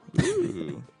word.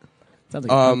 Sounds like a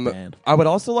punk band. I would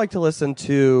also like to listen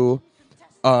to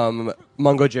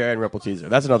Mungo Jerry and Ripple Teaser.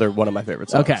 That's another one of my favorite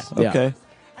songs. Okay. Yeah. Okay,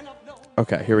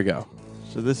 Okay, here we go.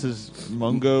 so this is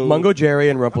Mungo. Mungo Jerry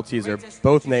and Rumple Teaser,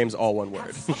 both names, all one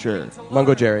word. Sure.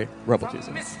 Mungo Jerry, Rumple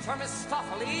Teaser. Mr.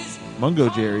 Mistopheles, Mungo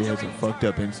Jerry has a fucked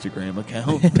up Instagram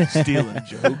account stealing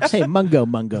jokes. Hey, Mungo,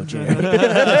 Jerry.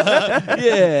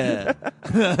 Yeah.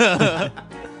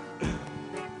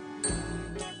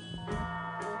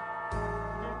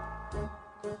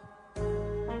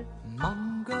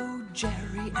 Mungo,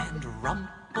 Jerry, and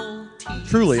Rumple Teaser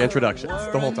Truly introductions,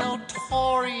 the whole were a time.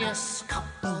 notorious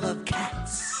couple of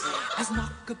cats, as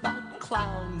knockabout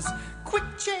clowns, quick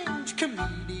change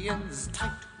comedians,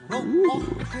 tightrope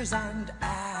walkers, and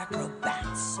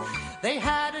acrobats. They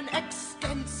had an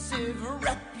extensive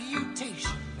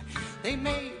reputation. They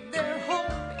made their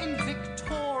home in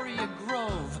Victoria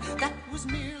Grove. That was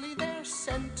merely their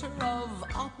center of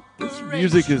operation.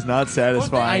 Music is not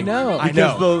satisfying. I know. I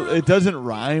Because know. it doesn't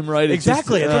rhyme right. It's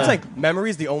Exactly. Just, It's like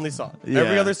Memory's the only song. Yeah.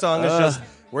 Every other song is just,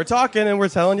 we're talking and we're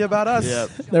telling you about us. Yep.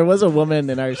 There was a woman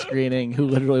in our screening who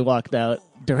literally walked out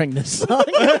during this song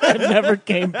and never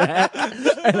came back.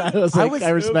 And I was like, I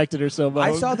respected her so much.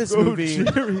 I saw this movie.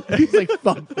 He's like,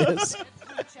 fuck this.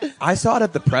 I saw it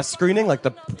at the press screening, like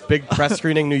the big press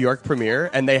screening New York premiere,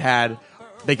 and they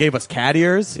gave us cat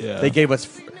ears. Yeah. They gave us,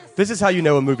 this is how you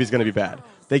know a movie's going to be bad.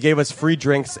 They gave us free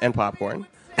drinks and popcorn.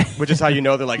 which is how you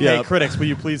know they're like, Yeah. hey, critics, will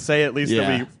you please say at least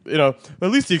Yeah. that we,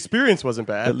 at least the experience wasn't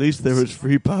bad. At least there was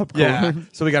free popcorn. Yeah.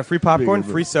 So we got free popcorn,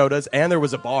 Big free sodas, and there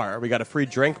was a bar. We got a free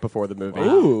drink before the movie.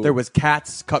 Ooh. There was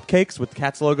Cats cupcakes with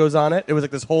Cats logos on it. It was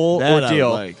like this whole That I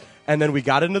ordeal. like. And then we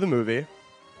got into the movie,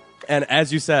 and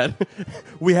as you said,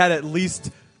 we had at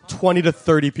least 20 to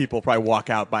 30 people probably walk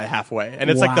out by halfway, and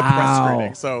it's like the press Wow.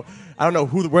 screening. So I don't know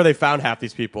where they found half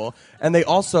these people, and they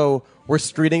also were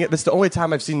screening it. This is the only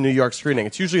time I've seen New York screening.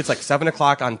 It's usually like 7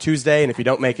 o'clock on Tuesday, and if you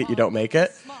don't make it, you don't make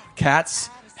it. Cats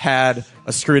had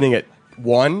a screening at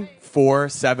 1, 4,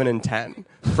 7, and 10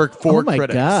 for 4 Oh my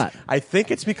critics. God. I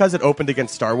think it's because it opened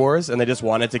against Star Wars, and they just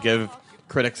wanted to give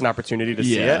critics an opportunity to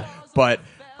see Yeah. it. But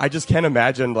I just can't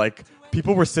imagine like.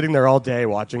 People were sitting there all day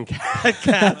watching Cats.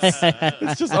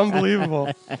 It's just unbelievable.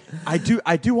 I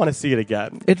do want to see it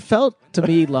again. It felt to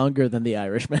me longer than The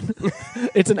Irishman.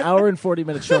 It's an hour and 40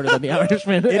 minutes shorter than The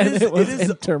Irishman, and is- it was it is-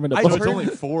 interminable. So it's only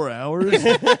 4 hours.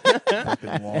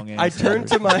 Fucking long I ass turned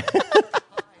to my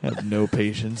I have no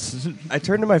patience. I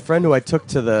turned to my friend who I took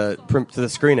to the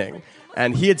screening,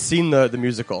 and he had seen the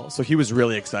musical, so he was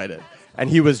really excited, and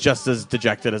he was just as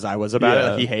dejected as I was about it. Yeah.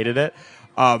 Like, he hated it,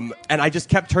 and I just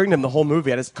kept turning to him the whole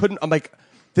movie. I just couldn't. I'm like,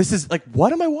 this is like,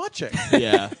 what am I watching?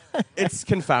 Yeah. It's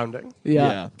confounding.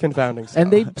 yeah. Confounding. Stuff.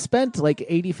 And they spent like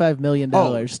 $85 million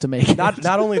to make it.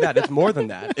 Not only that, it's more than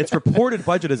that. Its reported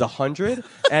budget is 100,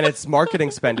 and its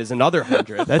marketing spend is another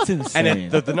 100. That's insane.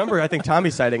 And the number I think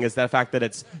Tommy's citing is the fact that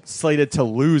it's slated to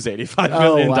lose $85 Oh,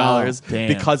 million wow. Damn.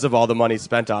 because of all the money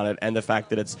spent on it, and the fact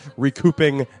that it's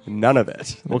recouping none of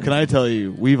it. Well, can I tell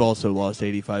you, we've also lost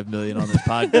 $85 million on this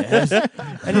podcast.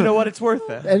 And you know what? It's worth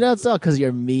it. And that's all because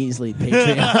you're measly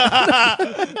Patreon.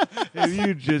 If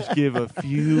you just give a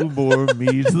few more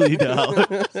measly dollars.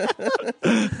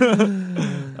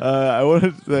 I want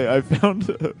to say I found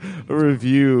a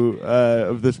review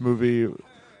of this movie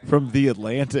from The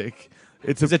Atlantic.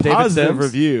 It's Is a it David positive Sims?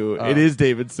 review. Oh. It is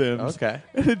David Sims. Okay.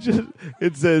 And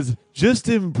it says, just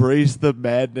embrace the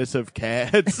madness of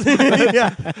cats. Yeah.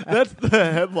 That's the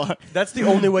headline. That's the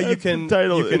only way you That's can the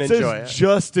title. you can it enjoy says it.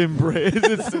 just embrace.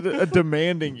 It's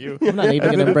demanding you. I'm not even And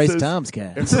going then to it embrace says- Tom's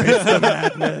cat.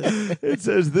 It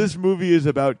says this movie is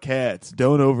about cats.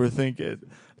 Don't overthink it.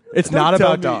 It's Don't not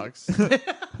tell about me- dogs.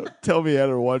 Tell me how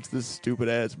to watch this stupid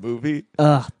ass movie.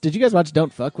 Did you guys watch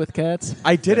Don't Fuck with Cats?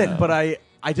 I didn't, but I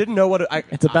didn't know what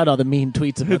It's about all the mean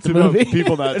tweets about It's the about movie.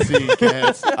 people not seeing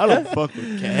cats. I don't fuck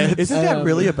with cats. Isn't that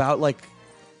really about like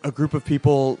a group of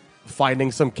people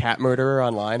finding some cat murderer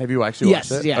online? Have you actually yes,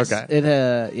 watched it? yes.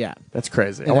 Okay. Yeah. That's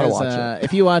crazy. It I want to has, watch it.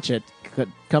 If you watch it,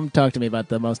 come talk to me about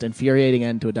the most infuriating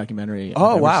end to a documentary I've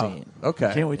Oh, ever wow. seen.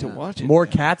 Okay. Can't wait to watch it. More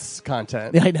cats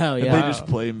content. I know, And yeah. they just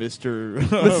play Mr.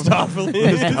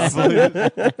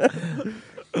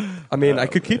 I mean, I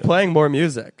could keep playing more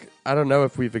music. I don't know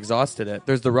if we've exhausted it.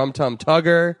 There's the Rum Tum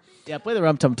Tugger. Yeah, play the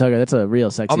Rum Tum Tugger. That's a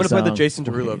real sexy I'm going to play the song. Jason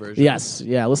Derulo version. Yes,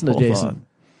 yeah, listen to Hold Jason. on.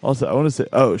 Also, I want to say,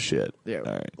 oh shit. Yeah,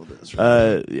 All right. we'll do this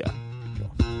right Yeah.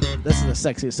 This is the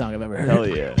sexiest song I've ever heard. Hell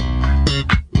yeah.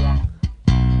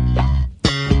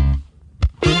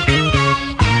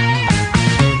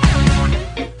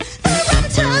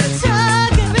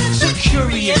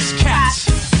 Curious cats.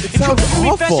 It sounds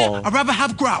awful. I'd rather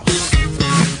have grouse.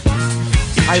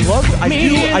 I love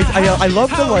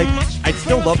the like. I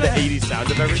still love the 80s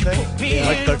sound of everything,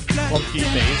 like the clunky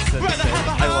bass and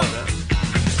synth. I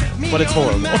love it, but it's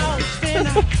horrible.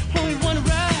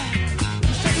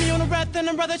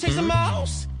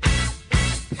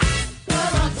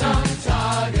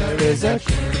 There is a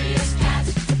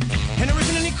And it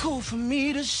isn't any cool for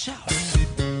me to shout.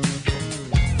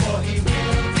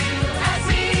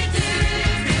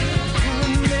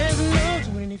 And there's no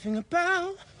doing anything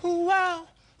about wow,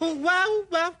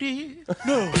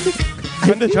 no.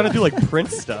 trying to do like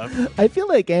Prince stuff. I feel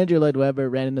like Andrew Lloyd Webber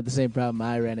ran into the same problem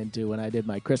I ran into when I did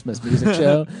my Christmas music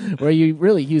show, where you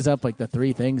really use up like the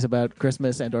 3 things about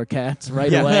Christmas and or cats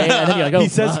right away, and then you're like, oh, He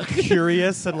says fuck.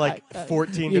 curious and like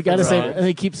 14. You gotta different say, songs. and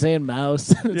they keep saying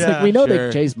mouse. It's Yeah, like we know sure.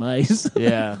 they chase mice.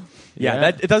 Yeah. Yeah,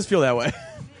 that it does feel that way.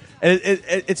 And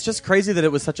it's just crazy that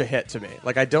it was such a hit to me.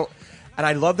 Like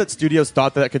I love that studios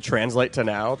thought that could translate to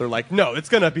now. They're like, no, it's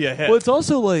gonna be a hit. Well, it's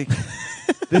also like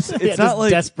this. It's Yeah, not just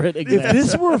like desperate if example.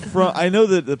 this were from. I know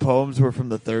that the poems were from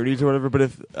the 30s or whatever, but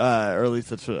if or at least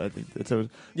that's what I think. That's what,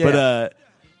 Yeah.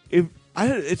 But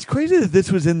it's crazy that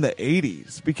this was in the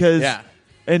 80s because. Yeah.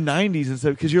 And 90s and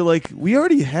stuff, because you're like, we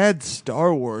already had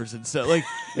Star Wars and stuff. Like,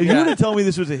 if you Yeah. were to tell me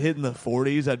this was a hit in the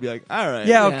 40s, I'd be like, all right.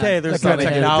 yeah, Yeah, okay. There's that some kinda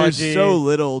hit. technology. There's so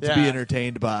little to be Yeah.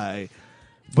 entertained by.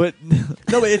 But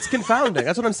No, it's confounding.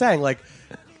 That's what I'm saying. Like,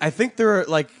 I think there are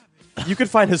like You could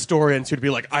find historians who'd be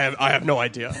like, I have no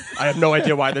idea. I have no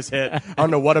idea why this hit. I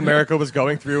don't know what America was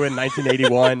going through in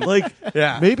 1981. Like,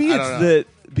 yeah, maybe I it's don't know. that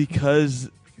because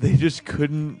they just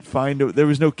couldn't there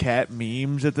was no cat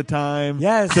memes at the time.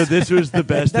 Yes. So this was the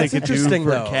best they That's could do interesting, for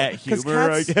though, cat 'cause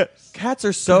humor, I guess. Cats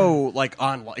are so like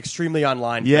extremely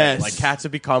online. Yes. thing. Like cats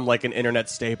have become like an internet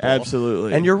staple.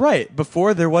 Absolutely. And you're right.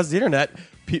 Before there was the internet,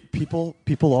 people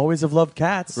always have loved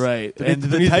cats. Right. There And needs- the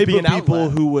there needs to type be of an people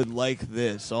outlet. who would like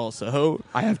this also.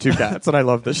 I have 2 cats and I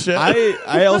love this shit.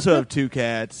 I also have 2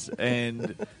 cats,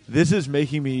 and this is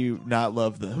making me not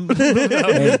love them.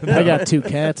 Hey, I got 2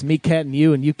 cats, me cat and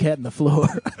you cat on the floor.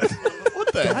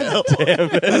 What the hell? Damn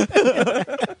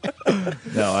it.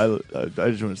 No, I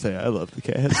just want to say I love the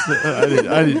cats.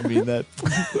 I didn't mean that.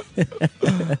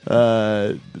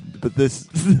 But this,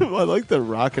 I like the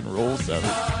rock and roll sound.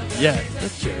 Yeah. The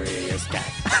curious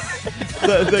cat.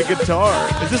 The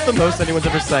guitar. Is this the most anyone's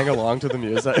ever sang along to the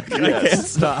music? Yes. I can't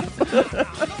stop.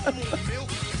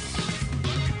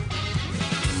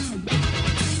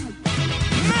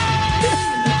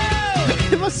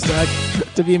 It must suck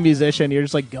to be a musician. You're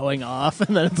just like going off,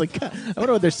 and then it's like, I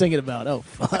wonder what they're singing about. Oh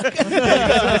fuck! In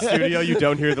the studio, you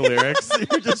don't hear the lyrics.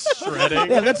 You're just shredding.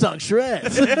 Yeah, that song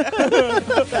shreds.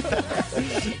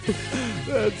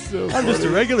 That's so I'm just a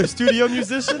regular studio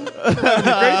musician. Having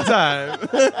a great time.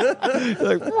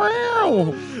 like,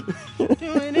 wow.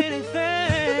 Doing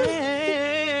anything.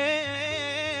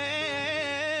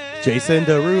 Jason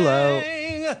Derulo.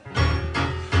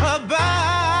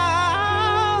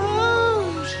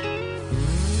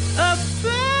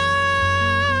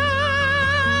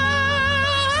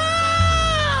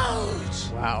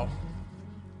 Wow.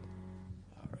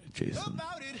 All right, Jason.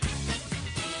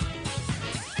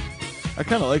 I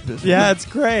kind of like this. Yeah, it's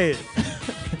great.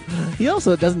 He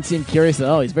also doesn't seem curious at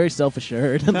all. He's very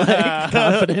self-assured and like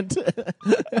confident.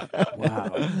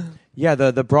 Wow. Yeah,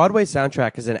 the Broadway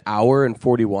soundtrack is an hour and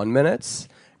 41 minutes,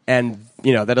 and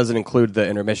that doesn't include the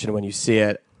intermission when you see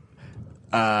it.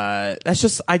 I'm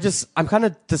kind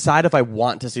of decide if I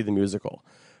want to see the musical.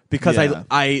 Because Yeah.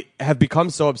 I have become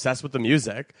so obsessed with the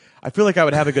music. I feel like I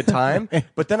would have a good time,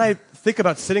 but then I think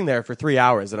about sitting there for 3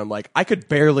 hours, and I'm like, I could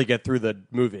barely get through the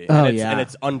movie, Oh, and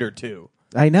it's under 2.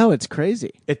 I know, it's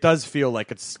crazy. It does feel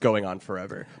like it's going on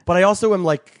forever. But I also am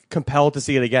like compelled to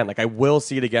see it again. Like I will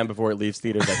see it again before it leaves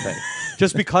theaters, I think.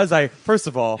 Just because first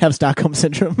of all, Have Stockholm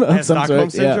syndrome. I Of have some Stockholm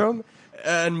sort. Yeah. syndrome.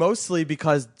 And mostly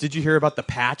because, did you hear about the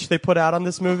patch they put out on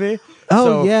this movie?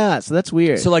 Oh yeah, so that's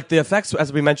weird. So like the effects,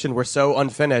 as we mentioned, were so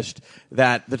unfinished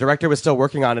that the director was still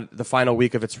working on it the final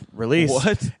week of its release.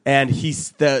 What? And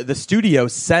the studio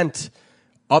sent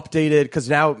updated, because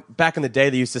now back in the day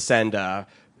they used to send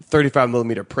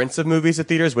 35mm prints of movies at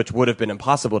theaters, which would have been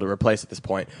impossible to replace at this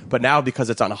point. But now because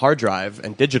it's on a hard drive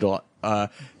and digital,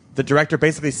 the director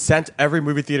basically sent every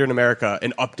movie theater in America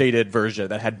an updated version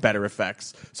that had better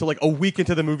effects. So like a week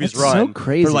into the movie's That's run, so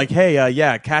crazy. they're like, hey,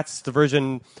 yeah, Cats, the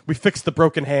version, we fixed the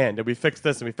broken hand, and we fixed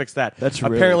this, and we fixed that. That's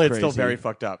really Apparently it's still crazy. very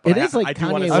fucked up. It But is like I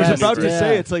do wanna Kanye see I was West. the about to version. Yeah.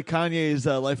 say it's like Kanye's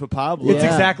Life of Pablo. It's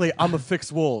Yeah. exactly, I'm a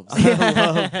fixed wolves.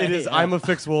 It is, I'm a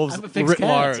fixed wolves I'm a fixed writ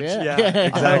Cats, large. yeah.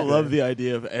 Exactly. I love the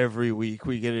idea of every week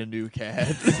we get a new cat.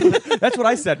 That's what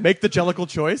I said. Make the Jellicle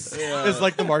choice is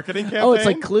like the marketing campaign. Oh, it's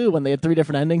like Clue when they had 3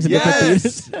 different endings in different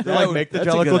theaters. They're like, make the That's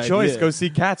a good Jellicle choice. idea. Go see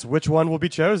Cats. Which one will be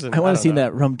chosen? I want to don't see know.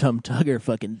 that Rum Tum Tugger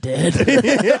fucking dead.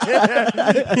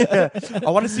 I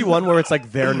want to see one where it's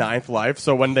like their 9th life.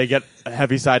 So when they get a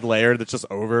Heaviside layer, that's just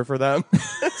over for them.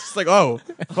 It's just like, oh,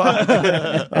 fuck.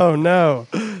 Oh no.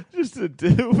 Just with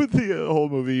the whole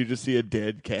movie, you just see a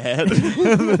dead cat.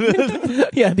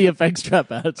 Yeah, the effects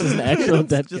drop out. It's just an actual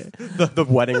dead Just cat. the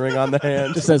wedding ring on the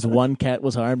hand. Just says 1 cat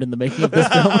was harmed in the making of this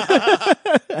film.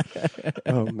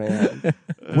 Oh man.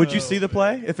 Would you see the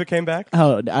play if it came back?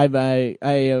 Oh,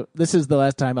 I this is the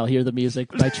last time I'll hear the music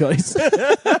by choice.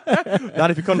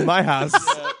 Not if you come to my house.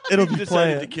 It'll be decided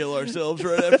playing. to kill ourselves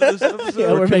right after this episode.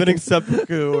 Yeah, We're we're committing making-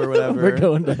 seppuku or whatever. We're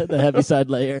going to the Heaviside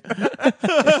layer.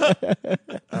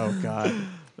 Oh god.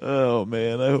 Oh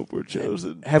man, I hope we're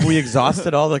chosen. Have we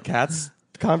exhausted all the Cats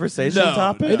conversation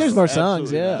topics? Hey, there's more songs,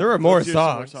 absolutely yeah. not. There are more Let's do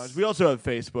some songs. We also have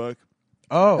Facebook.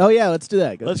 Oh yeah, let's do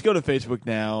that. Let's go to Facebook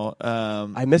now.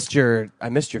 I missed your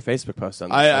Facebook post on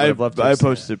this. I would have loved to I have seen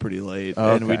posted pretty late,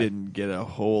 Oh, and we okay. didn't get a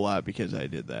whole lot because I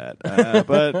did that.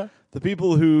 But the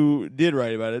people who did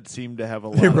write about it seemed to have a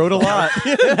lot. They wrote a lot.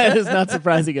 That is not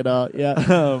surprising at all.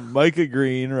 Yeah. Micah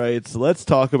Green writes, "Let's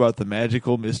talk about the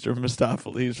magical Mr.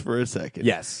 Mistopheles for a second.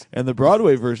 Yes. And the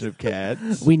Broadway version of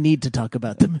Cats. We need to talk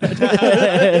about them.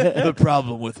 The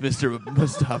problem with Mr.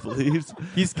 Mistopheles.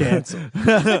 He's canceled.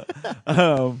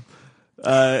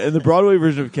 In the Broadway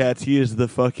version of Cats, he is the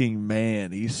fucking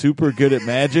man. He's super good at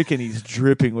magic, and he's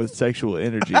dripping with sexual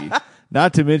energy.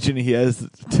 Not to mention he has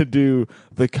to do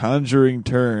the Conjuring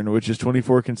Turn, which is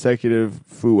 24 consecutive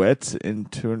fouettes in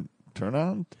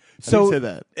turn-on. How do you say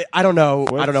that? I don't know.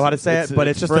 I don't know how to say It's- it, but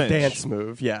it's just French. a dance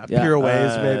move. Yeah, Yeah. pure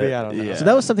ways maybe. I don't know. yeah. So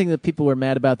that was something that people were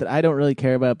mad about that I don't really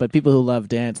care about, but people who love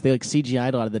dance, they like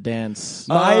CGI'd a lot of the dance.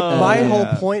 My yeah. whole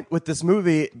point with this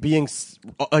movie being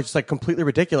just like completely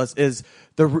ridiculous is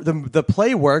the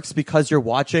play works because you're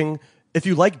watching. If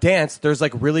you like dance, there's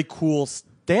like really cool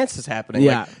dances happening.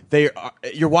 Yeah. Like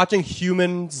you're watching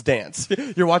humans dance.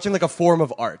 You're watching like a form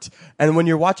of art. And when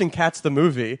you're watching Cats the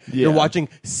movie, you're Yeah. watching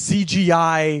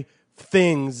CGI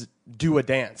things do a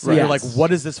dance. Right. You're like, Yes.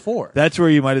 what is this for? That's where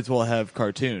you might as well have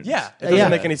cartoons. Yeah, it doesn't Yeah.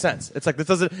 make any sense. It's like this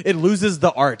doesn't. It loses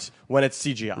the art when it's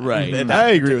CGI. Right. In that I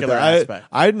agree with particular that. aspect.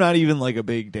 I'm not even like a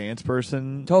big dance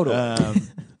person. Totally.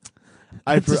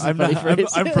 I'm just a I'm funny not- I'm- phrase.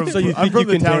 I'm from So you I'm think from you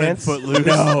the can town dance? in Footloose.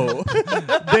 No.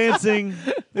 Dancing,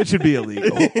 it should be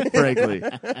illegal, frankly.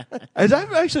 I've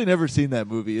actually never seen that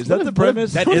movie. Is that the What a-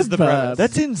 premise? That is the premise.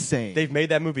 That's insane. They've made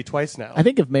that movie twice now. I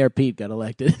think if Mayor Pete got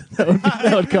elected,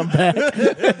 that would come back.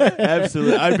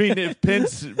 Absolutely. I mean, if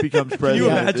Pence becomes president, Can you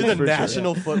imagine it's a for sure.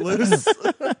 national Footloose?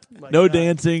 No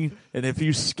dancing, and if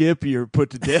you skip, you're put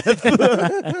to death.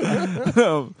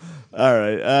 All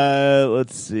right.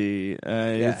 Let's see.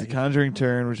 It's the Conjuring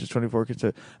Turn, which is 24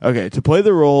 consecutive. Okay. To play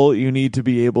the role, you need to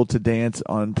be able to dance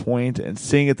on point and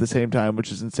sing at the same time,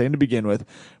 which is insane to begin with.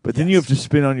 But then you have to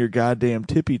spin on your goddamn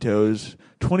tippy toes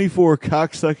 24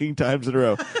 cocksucking times in a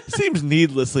row. Seems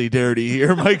needlessly dirty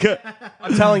here, Micah.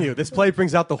 I'm telling you, this play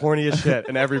brings out the horniest shit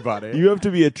in everybody. You have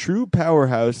to be a true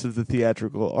powerhouse of the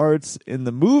theatrical arts. In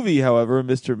the movie, however,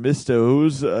 Mr.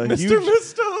 Mistos, Mr.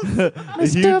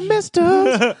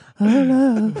 Mistos.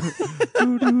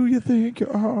 Who do you think you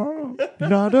are?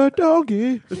 Not a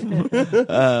doggy.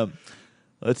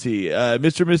 Let's see.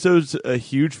 Mr. Misso's a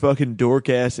huge fucking dork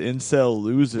ass incel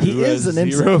loser He who is has an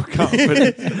zero incel.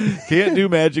 confidence, can't do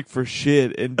magic for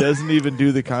shit, and doesn't even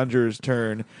do the Conjurer's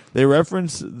Turn. They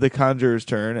reference the Conjurer's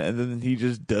Turn, and then he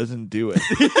just doesn't do it.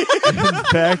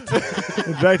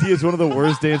 In fact, he is one of the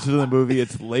worst dancers in the movie.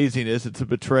 It's laziness. It's a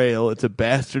betrayal. It's a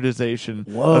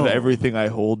bastardization of everything I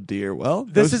hold dear. Well,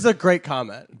 This is a great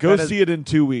comment. Go That is- see it in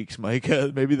 2 weeks, Mike.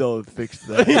 Maybe they'll have fixed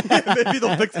that. Maybe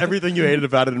they'll fix everything you hated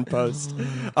about it in post.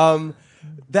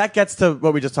 That gets to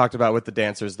what we just talked about with the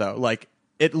dancers, though. Like,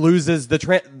 it loses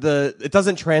it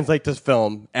doesn't translate to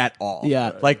film at all.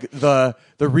 Yeah. Like the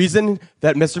reason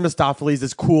that Mr. Mistopheles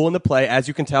is cool in the play, as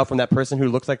you can tell from that person who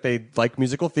looks like they like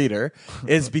musical theater,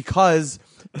 is because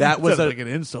that was Sounds like an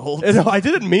insult. No, I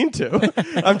didn't mean to.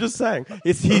 I'm just saying.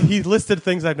 He listed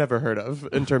things I've never heard of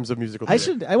in terms of musical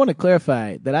theater. I want to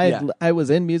clarify that I was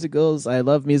in musicals. I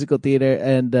love musical theater,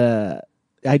 and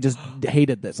I just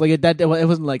hated this. Like it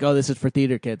wasn't like, oh, this is for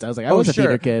theater kids. I was like, I was a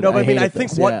theater kid. No, but I mean, I hated think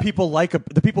this. what Yeah. people like,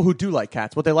 the people who do like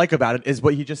Cats, what they like about it is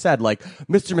what he just said. Like,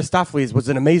 Mr. Mistopheles was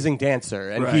an amazing dancer,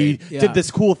 and he Yeah. did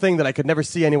this cool thing that I could never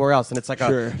see anywhere else. And it's like,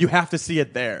 you have to see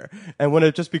it there. And when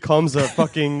it just becomes a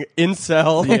fucking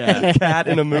incel cat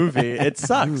in a movie, it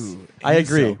sucks. Ooh, I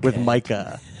agree incel with cat.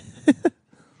 Micah.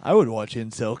 I would watch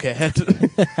Incel Cat.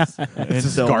 This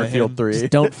is Garfield 3. Just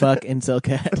don't fuck incel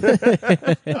cat.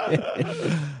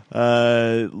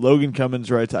 Logan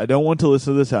Cummins writes, I don't want to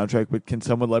listen to the soundtrack, but can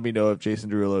someone let me know if Jason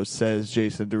Derulo says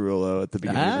Jason Derulo at the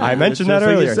beginning? of the Ah. I movie? mentioned Just that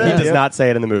like you earlier. said. He does Yep. not say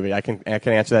it in the movie. I can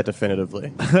answer that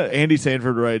definitively. Andy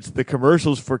Sanford writes, the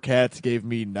commercials for Cats gave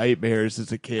me nightmares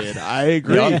as a kid. I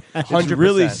agree. Yep, It's 100%.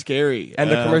 really scary. And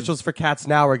the commercials for Cats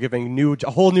now are giving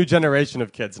a whole new generation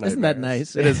of kids nightmares. Isn't that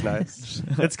nice? It is nice.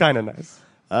 It's kind of nice.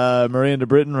 Miranda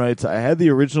Britton writes, I had the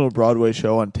original Broadway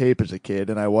show on tape as a kid,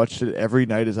 and I watched it every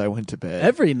night as I went to bed.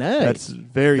 Every night. That's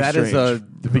very That strange. is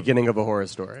the beginning of a horror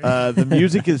story. The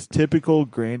music is typical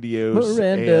grandiose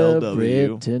Miranda ALW.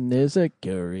 Britton is a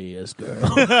curious girl.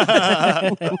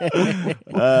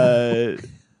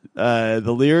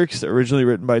 The lyrics, originally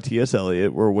written by T.S.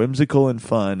 Eliot, were whimsical and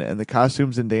fun, and the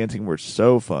costumes and dancing were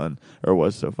so fun, or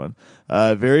was so fun.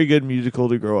 Very good musical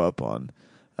to grow up on.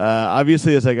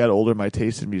 Obviously, as I got older, my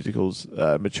taste in musicals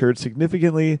matured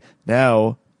significantly.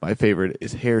 Now, my favorite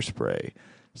is Hairspray.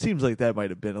 Seems like that might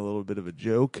have been a little bit of a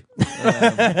joke.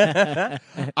 I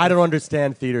don't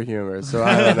understand theater humor, so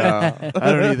I don't know.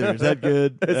 I don't either. Is that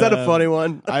good? Is that a funny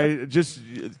one? I just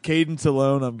cadence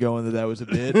alone, I'm going that was a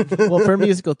bit. Well, for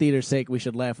musical theater's sake, we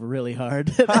should laugh really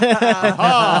hard.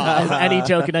 Any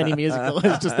joke in any musical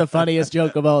is just the funniest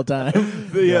joke of all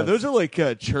time. Yeah, those are like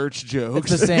church jokes.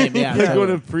 It's the same, yeah. Like totally.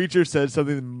 when a preacher says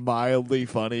something mildly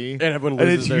funny, And everyone and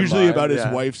loses it's their usually mind, about his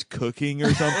yeah. wife's cooking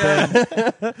or something.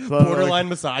 Borderline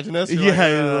misogynist. You're Yeah,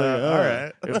 like, you're like, all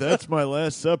right. If that's my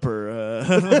last supper,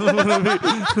 That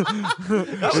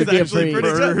was be a actually pretty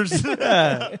good. murders.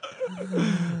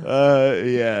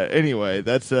 Yeah. Anyway,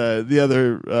 that's the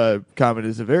other comment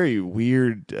is a very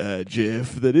weird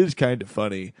GIF that is kind of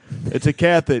funny. It's a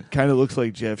cat that kind of looks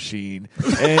like Jeff Sheen,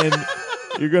 and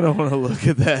you're gonna want to look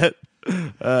at that.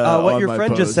 What on your my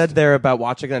friend just post. said there about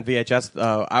watching it on VHS,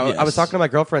 I was Yes. talking to my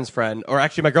girlfriend's friend, or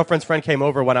actually my girlfriend's friend came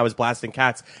over when I was blasting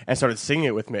Cats and started singing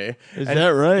it with me. Is And- that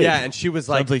right? Yeah, and she was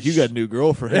like, Sounds like you got a new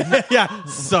girlfriend. yeah,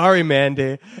 sorry,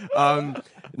 Mandy.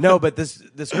 No, but this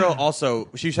girl also,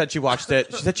 she said she watched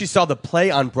it. She said she saw the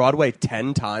play on Broadway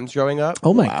 10 times growing up.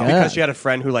 Oh my God. Because she had a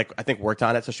friend who, like, I think worked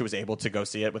on it, so she was able to go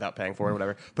see it without paying for it or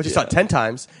whatever. But she saw it 10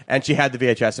 times, and she had the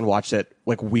VHS and watched it,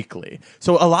 like, weekly.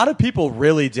 So a lot of people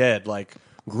really did, like,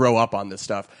 grow up on this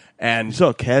stuff. You And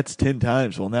saw Cats 10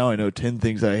 times. Well, now I know 10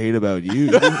 things I hate about you.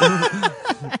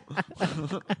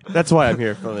 that's why I'm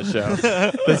here for the show.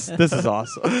 This is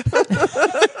awesome.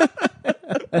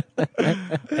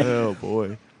 Oh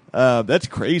boy, that's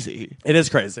crazy. It is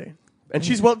crazy. And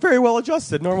she's very well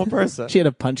adjusted, normal person. She had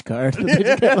a punch card. Oh,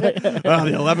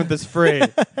 the 11th is free.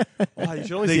 Wow, you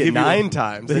should only see it 9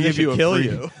 times. They give you a kill free,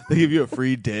 you. They give you a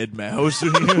free dead mouse. Yeah.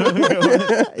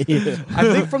 I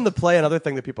think from the play, another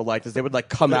thing that people liked is they would like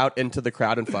come out into the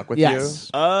crowd and fuck with Yes.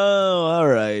 Oh, all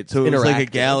right. So it was like a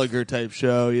Interactive. Gallagher type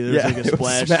show. you. There's like a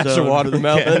splash smash a zone for the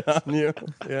watermelon cat. on you.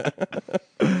 Yeah.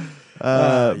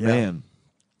 Yeah. Man.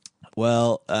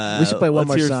 Well, We should play one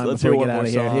more song let's before we hear get one out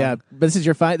of more here. song. Yeah, but this is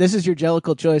your this is your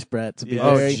Jellicle choice, Brett. To be Yes.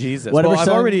 Oh, very, Jesus. Whatever Well, I've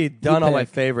song already you done all my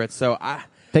pick. favorites, so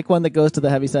Pick one that goes to the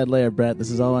Heaviside layer, Brett. This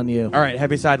is all on you. all right,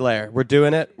 Heaviside Layer. We're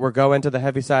doing it. We're going to the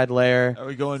Heaviside Layer. Are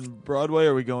we going Broadway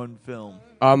or are we going film?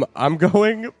 I'm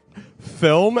going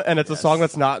film, and it's a song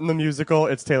that's not in the musical.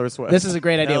 It's Taylor Swift. This is a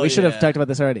great idea. Hell We should have yeah. talked about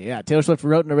this already. Yeah, Taylor Swift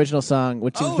wrote an original song,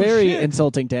 which is Oh, very shit.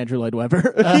 insulting to Andrew Lloyd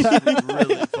Webber. Really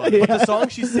funny. But the song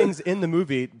she sings in the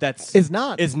movie Is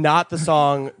not. is not the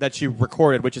song that she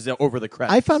recorded, which is over the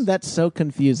credits. I found that so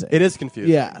confusing. it is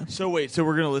confusing. Yeah, So wait, so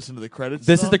we're gonna listen to the credits.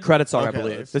 This is song? the credit song, Okay, I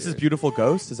believe. let's This hear is it. Beautiful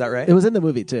Ghost. Is that right? it was in the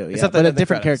movie too. Yeah, Except but that a in the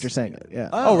different credits. character sang it. Yeah.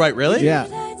 Oh, right, really? Yeah.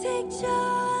 I take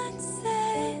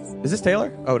chances. Is this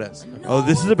Taylor? Oh, it is. Oh,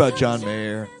 this is about John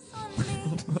Mayer.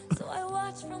 So I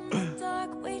watch from the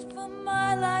dark, wait for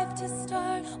my life to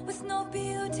start with no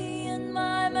beauty in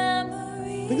my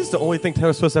memory. I think this is the only thing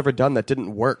Taylor Swift's ever done that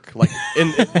didn't work. Like in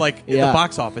the Yeah.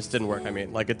 box office didn't work. I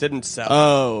mean, like it didn't sell.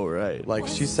 Oh, right. Like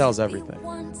she sells everything.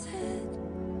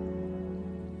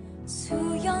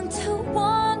 Too young to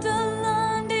wander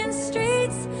London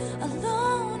streets,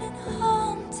 alone and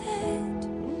haunted.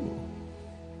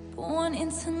 Born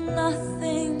into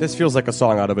nothing. This feels like a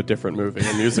song out of a different movie,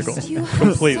 a musical, You have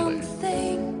completely.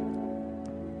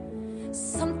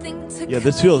 something to Yeah,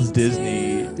 this feels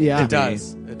Disney. Yeah. It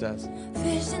does. It does.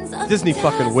 Visions of Disney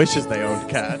fucking dazzling wishes they owned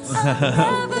cats.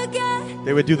 I'll never get.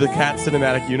 They would do the cat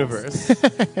cinematic universe.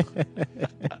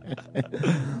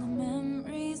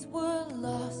 Memories were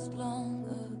lost long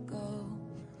ago.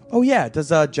 Oh yeah,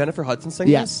 does Jennifer Hudson sing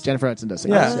Yes, this? Jennifer Hudson does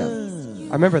sing Yeah. this,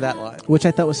 I remember that line. which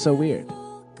I thought was so weird.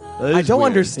 That I is don't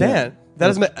weird. understand. That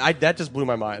is that just blew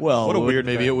my mind. Well, what a weird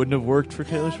maybe thing. it wouldn't have worked for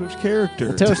Taylor Swift's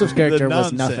character. Taylor Swift's character The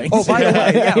was nonsense. nothing. Oh, by the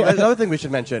way, yeah, another thing we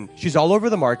should mention. She's all over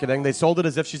the marketing. They sold it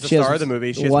as if she's the She has star of the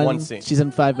movie. She has one scene. She's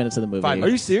in 5 minutes of the movie. 5 Are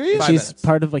you serious? 5 She's minutes.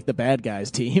 part of like the bad guys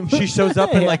team. She shows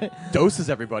up and Yeah. like doses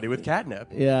everybody with catnip.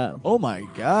 Yeah. Oh my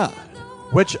god.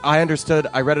 Which I understood.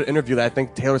 I read an interview that I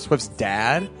think Taylor Swift's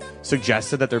dad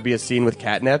suggested that there be a scene with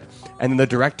catnip, and then the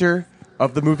director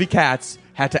of the movie Cats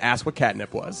had to ask what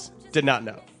catnip was. Did not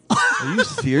know. Are you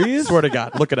serious? Swear to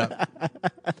God, look it up.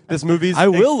 This movie's I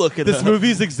will look it This up.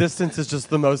 movie's existence is just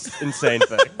the most insane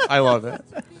thing. I love it.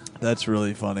 That's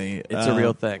really funny. It's a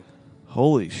real thing.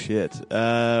 Holy shit.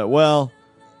 Well,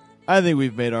 I think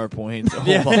we've made our points.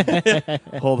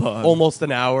 Hold on. Almost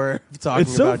an hour of talking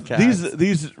It's so about cats.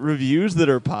 these reviews that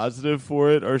are positive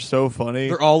for it are so funny.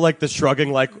 They're all like the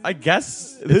shrugging, like I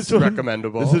guess it's one-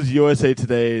 recommendable. This is USA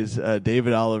Today's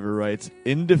David Oliver writes,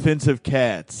 in defense of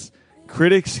cats,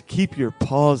 critics, keep your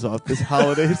paws off this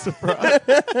holiday surprise.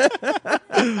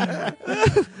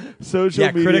 Social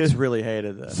yeah, media critics really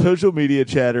hated this. Social media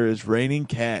chatter is raining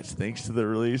cats thanks to the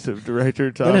release of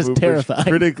director Tom That is Hooper's terrifying.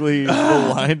 critically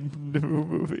maligned new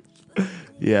movie.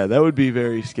 Yeah, that would be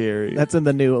very scary. That's in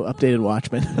the new updated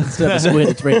Watchmen. Instead of a squid,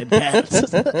 it's rated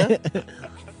cats.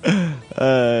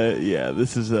 Yeah,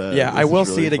 this is Yeah, this I is will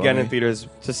really see it again in funny. theaters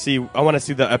to see. I want to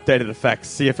see the updated effects,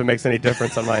 see if it makes any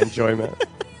difference on my enjoyment.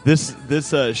 This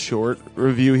short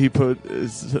review he put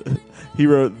is he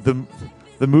wrote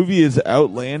the movie is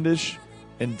outlandish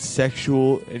and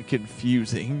sexual and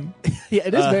confusing. Yeah,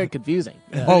 it is very confusing.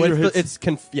 Yeah. Oh, You're- it's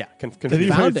confusing.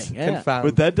 Confounding, yeah. Confound.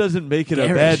 But that doesn't make it a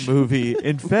Garish. bad movie.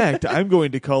 In fact, I'm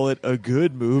going to call it a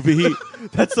good movie.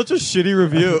 That's such a shitty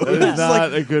review. It's It's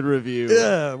not like, a good review.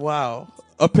 yeah, wow.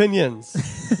 Opinions.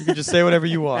 You can just say whatever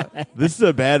you want. This is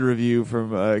a bad review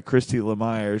from Christy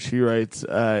Lemire. She writes,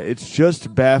 it's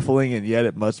just baffling and yet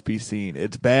it must be seen.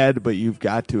 It's bad, but you've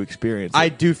got to experience it. I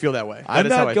do feel that way. That I'm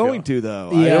is how not I going feel. to,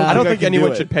 though. Yeah. I don't think can do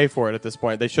anyone it. should pay for it at this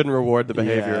point. They shouldn't reward the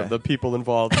behavior Yeah. of the people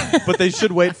involved, but they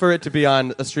should wait for it to be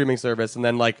on a streaming service and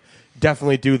then like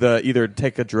definitely do the either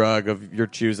take a drug of your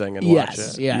choosing and watch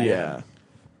Yes. it. Yeah. Yeah.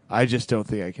 I just don't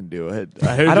think I can do it.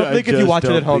 I don't think if you just watch it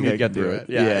don't at home think you'd I get can do through it.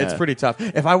 Yeah, it's pretty tough.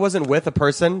 If I wasn't with a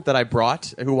person that I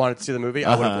brought who wanted to see the movie,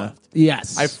 I would have left.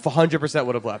 Yes. I 100%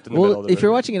 would have left in the middle well, of the if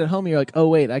you're movie. watching it at home, you're like, oh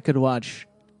wait, I could watch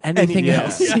anything yeah.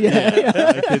 else.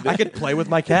 Yeah. I could play with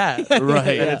my cat.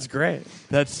 Right. And it's great.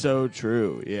 That's so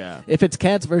true. Yeah. If it's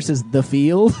Cats versus The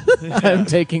Field, I'm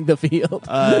taking The Field.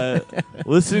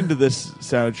 Listening to this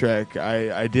soundtrack,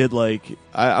 I did like.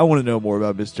 I want to know more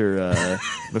about Mr.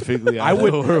 Mafigliano I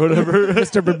would- or whatever.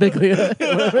 Mr. Berbiglia.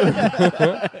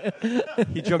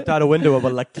 He jumped out a window of a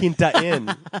La Quinta Inn.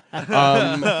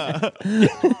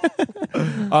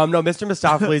 No, Mr.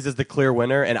 Mistopheles is the clear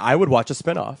winner, and I would watch a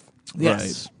spinoff.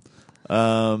 Yes.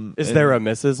 Is there a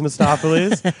Mrs.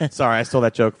 Mistopheles? Sorry, I stole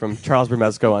that joke from Charles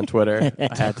Bramesco on Twitter.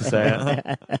 I had to say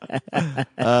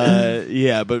it.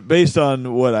 Yeah, but based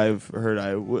on what I've heard,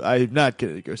 I'm not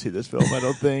going to go see this film. I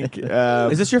don't think.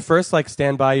 Is this your first like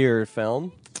stand by your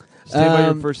film? Stay by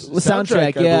your first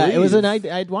soundtrack. I Yeah, it was believe.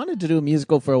 I'd wanted to do a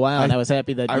musical for a while, and I was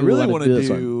happy that I you really wanted to do this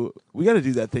one. do. We got to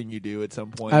do that thing you do at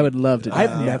some point. I would love to do I've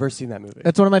that. never seen that movie.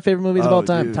 That's one of my favorite movies of Oh, all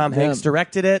time. dude. Tom Yeah. Hanks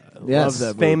directed it. Yes. Love that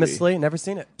movie. Famously, never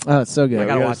seen it. Oh, it's so good. I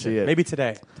gotta gotta watch see it. it. Maybe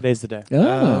today. Today's the day.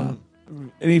 Oh.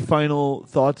 Any final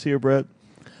thoughts here, Brett?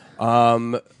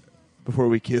 Before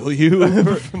we kill you,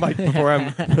 Before I'm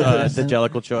the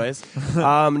jellicle choice.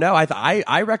 No,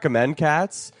 I recommend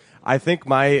Cats. I think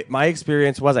my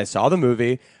experience was I saw the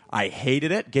movie. I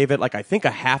hated it. Gave it like I think a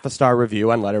half a star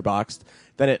review on Letterboxd.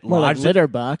 Then it More like lodged it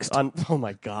Litterboxed. on. Oh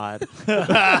my god!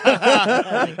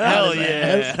 hell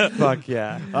yeah! Fuck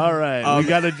yeah! All right,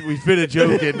 we fit a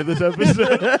joke into this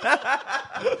episode.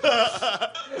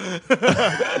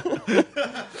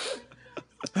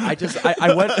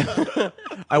 I went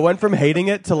I went from hating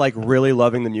it to like really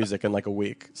loving the music in like a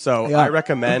week. So Yeah. I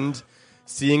recommend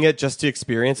seeing it just to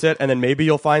experience it, and then maybe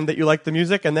you'll find that you like the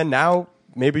music, and then now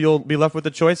maybe you'll be left with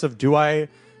the choice of do I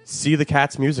see the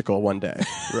Cats musical one day?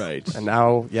 Right, And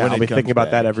now, yeah, When I'll it be comes thinking about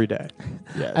back. that every day.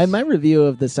 yes. And my review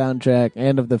of the soundtrack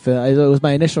and of the film, it was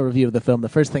my initial review of the film. The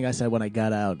first thing I said when I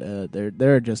got out,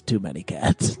 there are just too many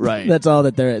cats. Right. That's all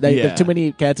that there. Yeah. There's too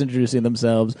many cats introducing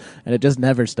themselves, and it just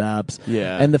never stops.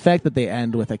 Yeah. And the fact that they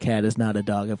end with a cat is not a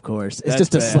dog, of course. It's That's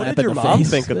just a bad. slap What did in your the mom face.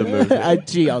 think of the movie?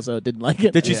 She also didn't like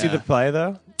it. Did you see Yeah. the play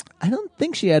though? I don't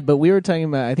think she had, but we were talking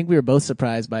about. I think we were both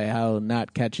surprised by how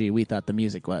not catchy we thought the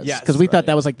music was. Yes, because we right. thought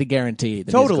that was like the guarantee.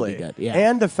 The music would Totally. be good. Yeah.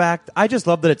 And the fact I just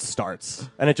love that it starts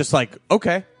and it's just like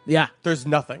okay, yeah. there's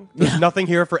nothing. There's nothing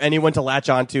here for anyone to latch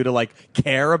onto to like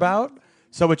care about.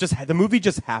 So it just the movie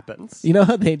just happens. You know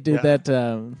how they do Yeah.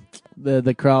 that,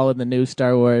 the crawl in the new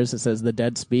Star Wars that says the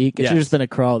dead speak? It should Yes. just been a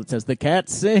crawl that says the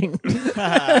cats sing.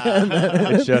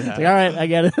 It should Like, have. all right, I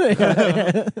get it.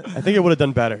 I think it would have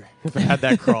done better if it had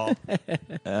that crawl.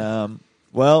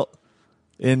 Well,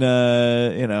 in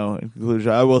in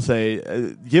conclusion, I will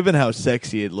say, given how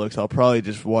sexy it looks, I'll probably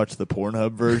just watch the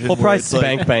Pornhub version. We'll where probably it's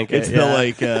spank bank it, It's yeah. the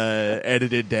like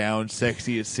edited down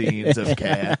sexiest scenes of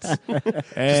cats,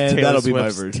 and Taylor that'll be my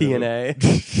Swift's version.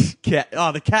 TNA. Cat.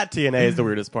 Oh, the cat TNA is the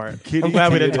weirdest part. Kitty I'm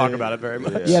glad we didn't TNA. talk about it very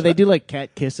much. Yeah, they do like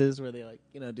cat kisses where they like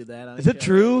do that. On Is it each other.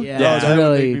 true? Yeah, No, it's that would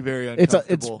really make me very it's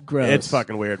uncomfortable. gross. It's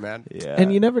fucking weird, man. Yeah,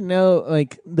 And you never know.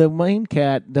 Like the main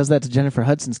cat does that to Jennifer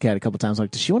Hudson's cat a couple times. Like,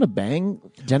 does she want to bang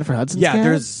Jennifer Hudson's cat?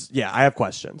 I have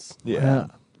questions. Yeah.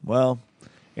 Well,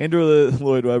 Andrew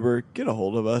Lloyd Webber, get a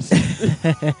hold of us.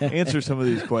 Answer some of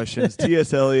these questions.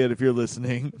 T.S. Eliot, if you're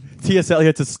listening. T.S.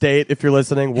 Eliot's estate, if you're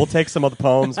listening, we'll take some of the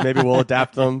poems. Maybe we'll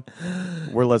adapt them.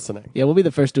 We're listening. Yeah, we'll be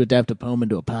the first to adapt a poem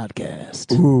into a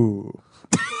podcast. Ooh.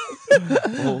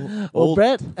 Well,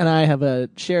 Brett and I have a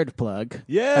shared plug.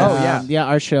 Yeah. Yeah,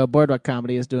 our show, Boardwalk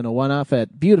Comedy, is doing a one-off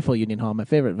at beautiful Union Hall, my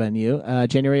favorite venue,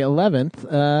 January 11th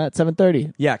at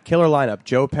 7:30. Yeah, killer lineup.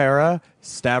 Joe Pera,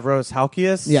 Stavros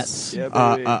Halkias. Yes. Yeah,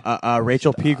 baby.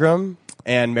 Rachel Pegram,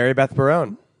 and Mary Beth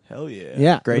Barone. Hell yeah.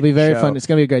 Yeah, Great it'll be very show. fun. It's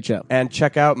going to be a great show. And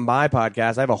check out my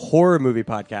podcast. I have a horror movie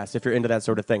podcast if you're into that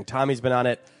sort of thing. Tommy's been on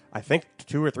it, I think,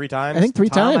 2 or 3 times. I think 3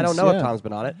 Tom, I times, don't know yeah. if Tom's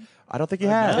been on it. I don't think he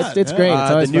has. It's great.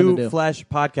 It's always the fun New to do. Flesh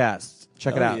podcast.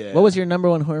 Check it out. Yeah. What was your number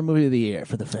one horror movie of the year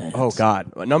for the fans? Oh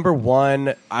God, number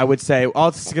one, I would say.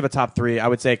 I'll just give a top three. I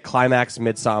would say Climax,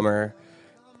 Midsommar,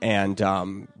 and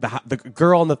the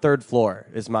Girl on the Third Floor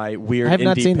is my weird I have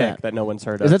not indie seen pick that. no one's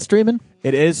heard of. Is that streaming?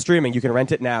 It is streaming. You can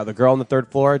rent it now. The Girl on the Third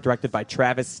Floor, directed by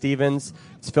Travis Stevens.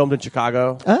 It's filmed in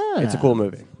Chicago. It's a cool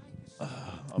movie.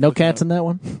 No cats in that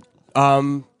one?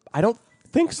 I don't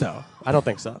think so.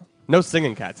 No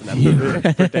singing cats in that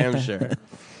movie, for damn sure.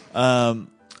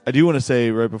 I do want to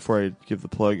say right before I give the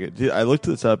plug, I looked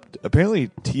this up. Apparently,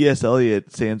 T.S.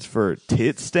 Eliot stands for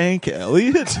Tit Stank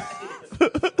Elliot.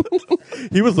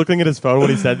 He was looking at his phone when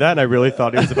he said that, and I really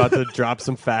thought he was about to drop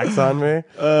some facts on me.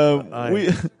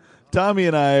 Tommy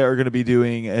and I are going to be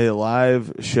doing a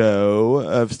live show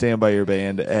of Stand By Your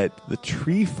Band at the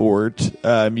Tree Fort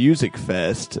Music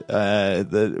Fest,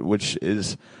 which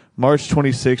is March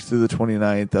 26th through the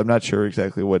 29th. I'm not sure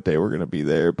exactly what day we're going to be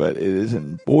there, but it is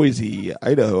in Boise,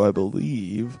 Idaho, I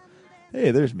believe.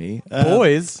 Hey, there's me.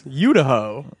 Boys,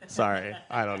 Idaho. Sorry,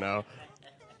 I don't know.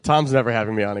 Tom's never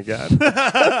having me on again.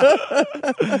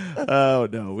 Oh,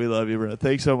 no. We love you, bro.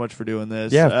 Thanks so much for doing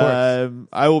this. Yeah, of course.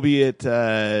 I will be at,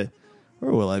 where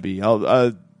will I be?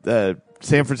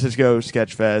 San Francisco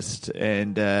Sketch Fest,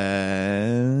 and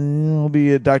I'll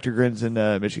be at Dr. Grins in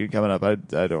Michigan coming up. I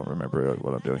don't remember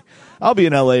what I'm doing. I'll be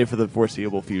in LA for the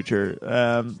foreseeable future,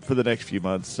 for the next few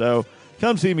months. So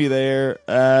come see me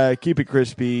there. Keep it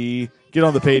crispy. Get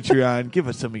on the Patreon. Give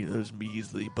us some of those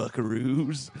measly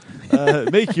buckaroos.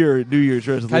 Make your New Year's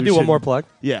resolution. Can I do one more plug?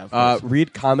 Yeah. Of course.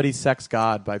 Read Comedy Sex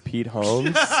God by Pete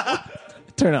Holmes.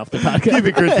 Turn off the podcast. Keep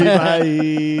it crispy.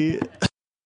 Bye.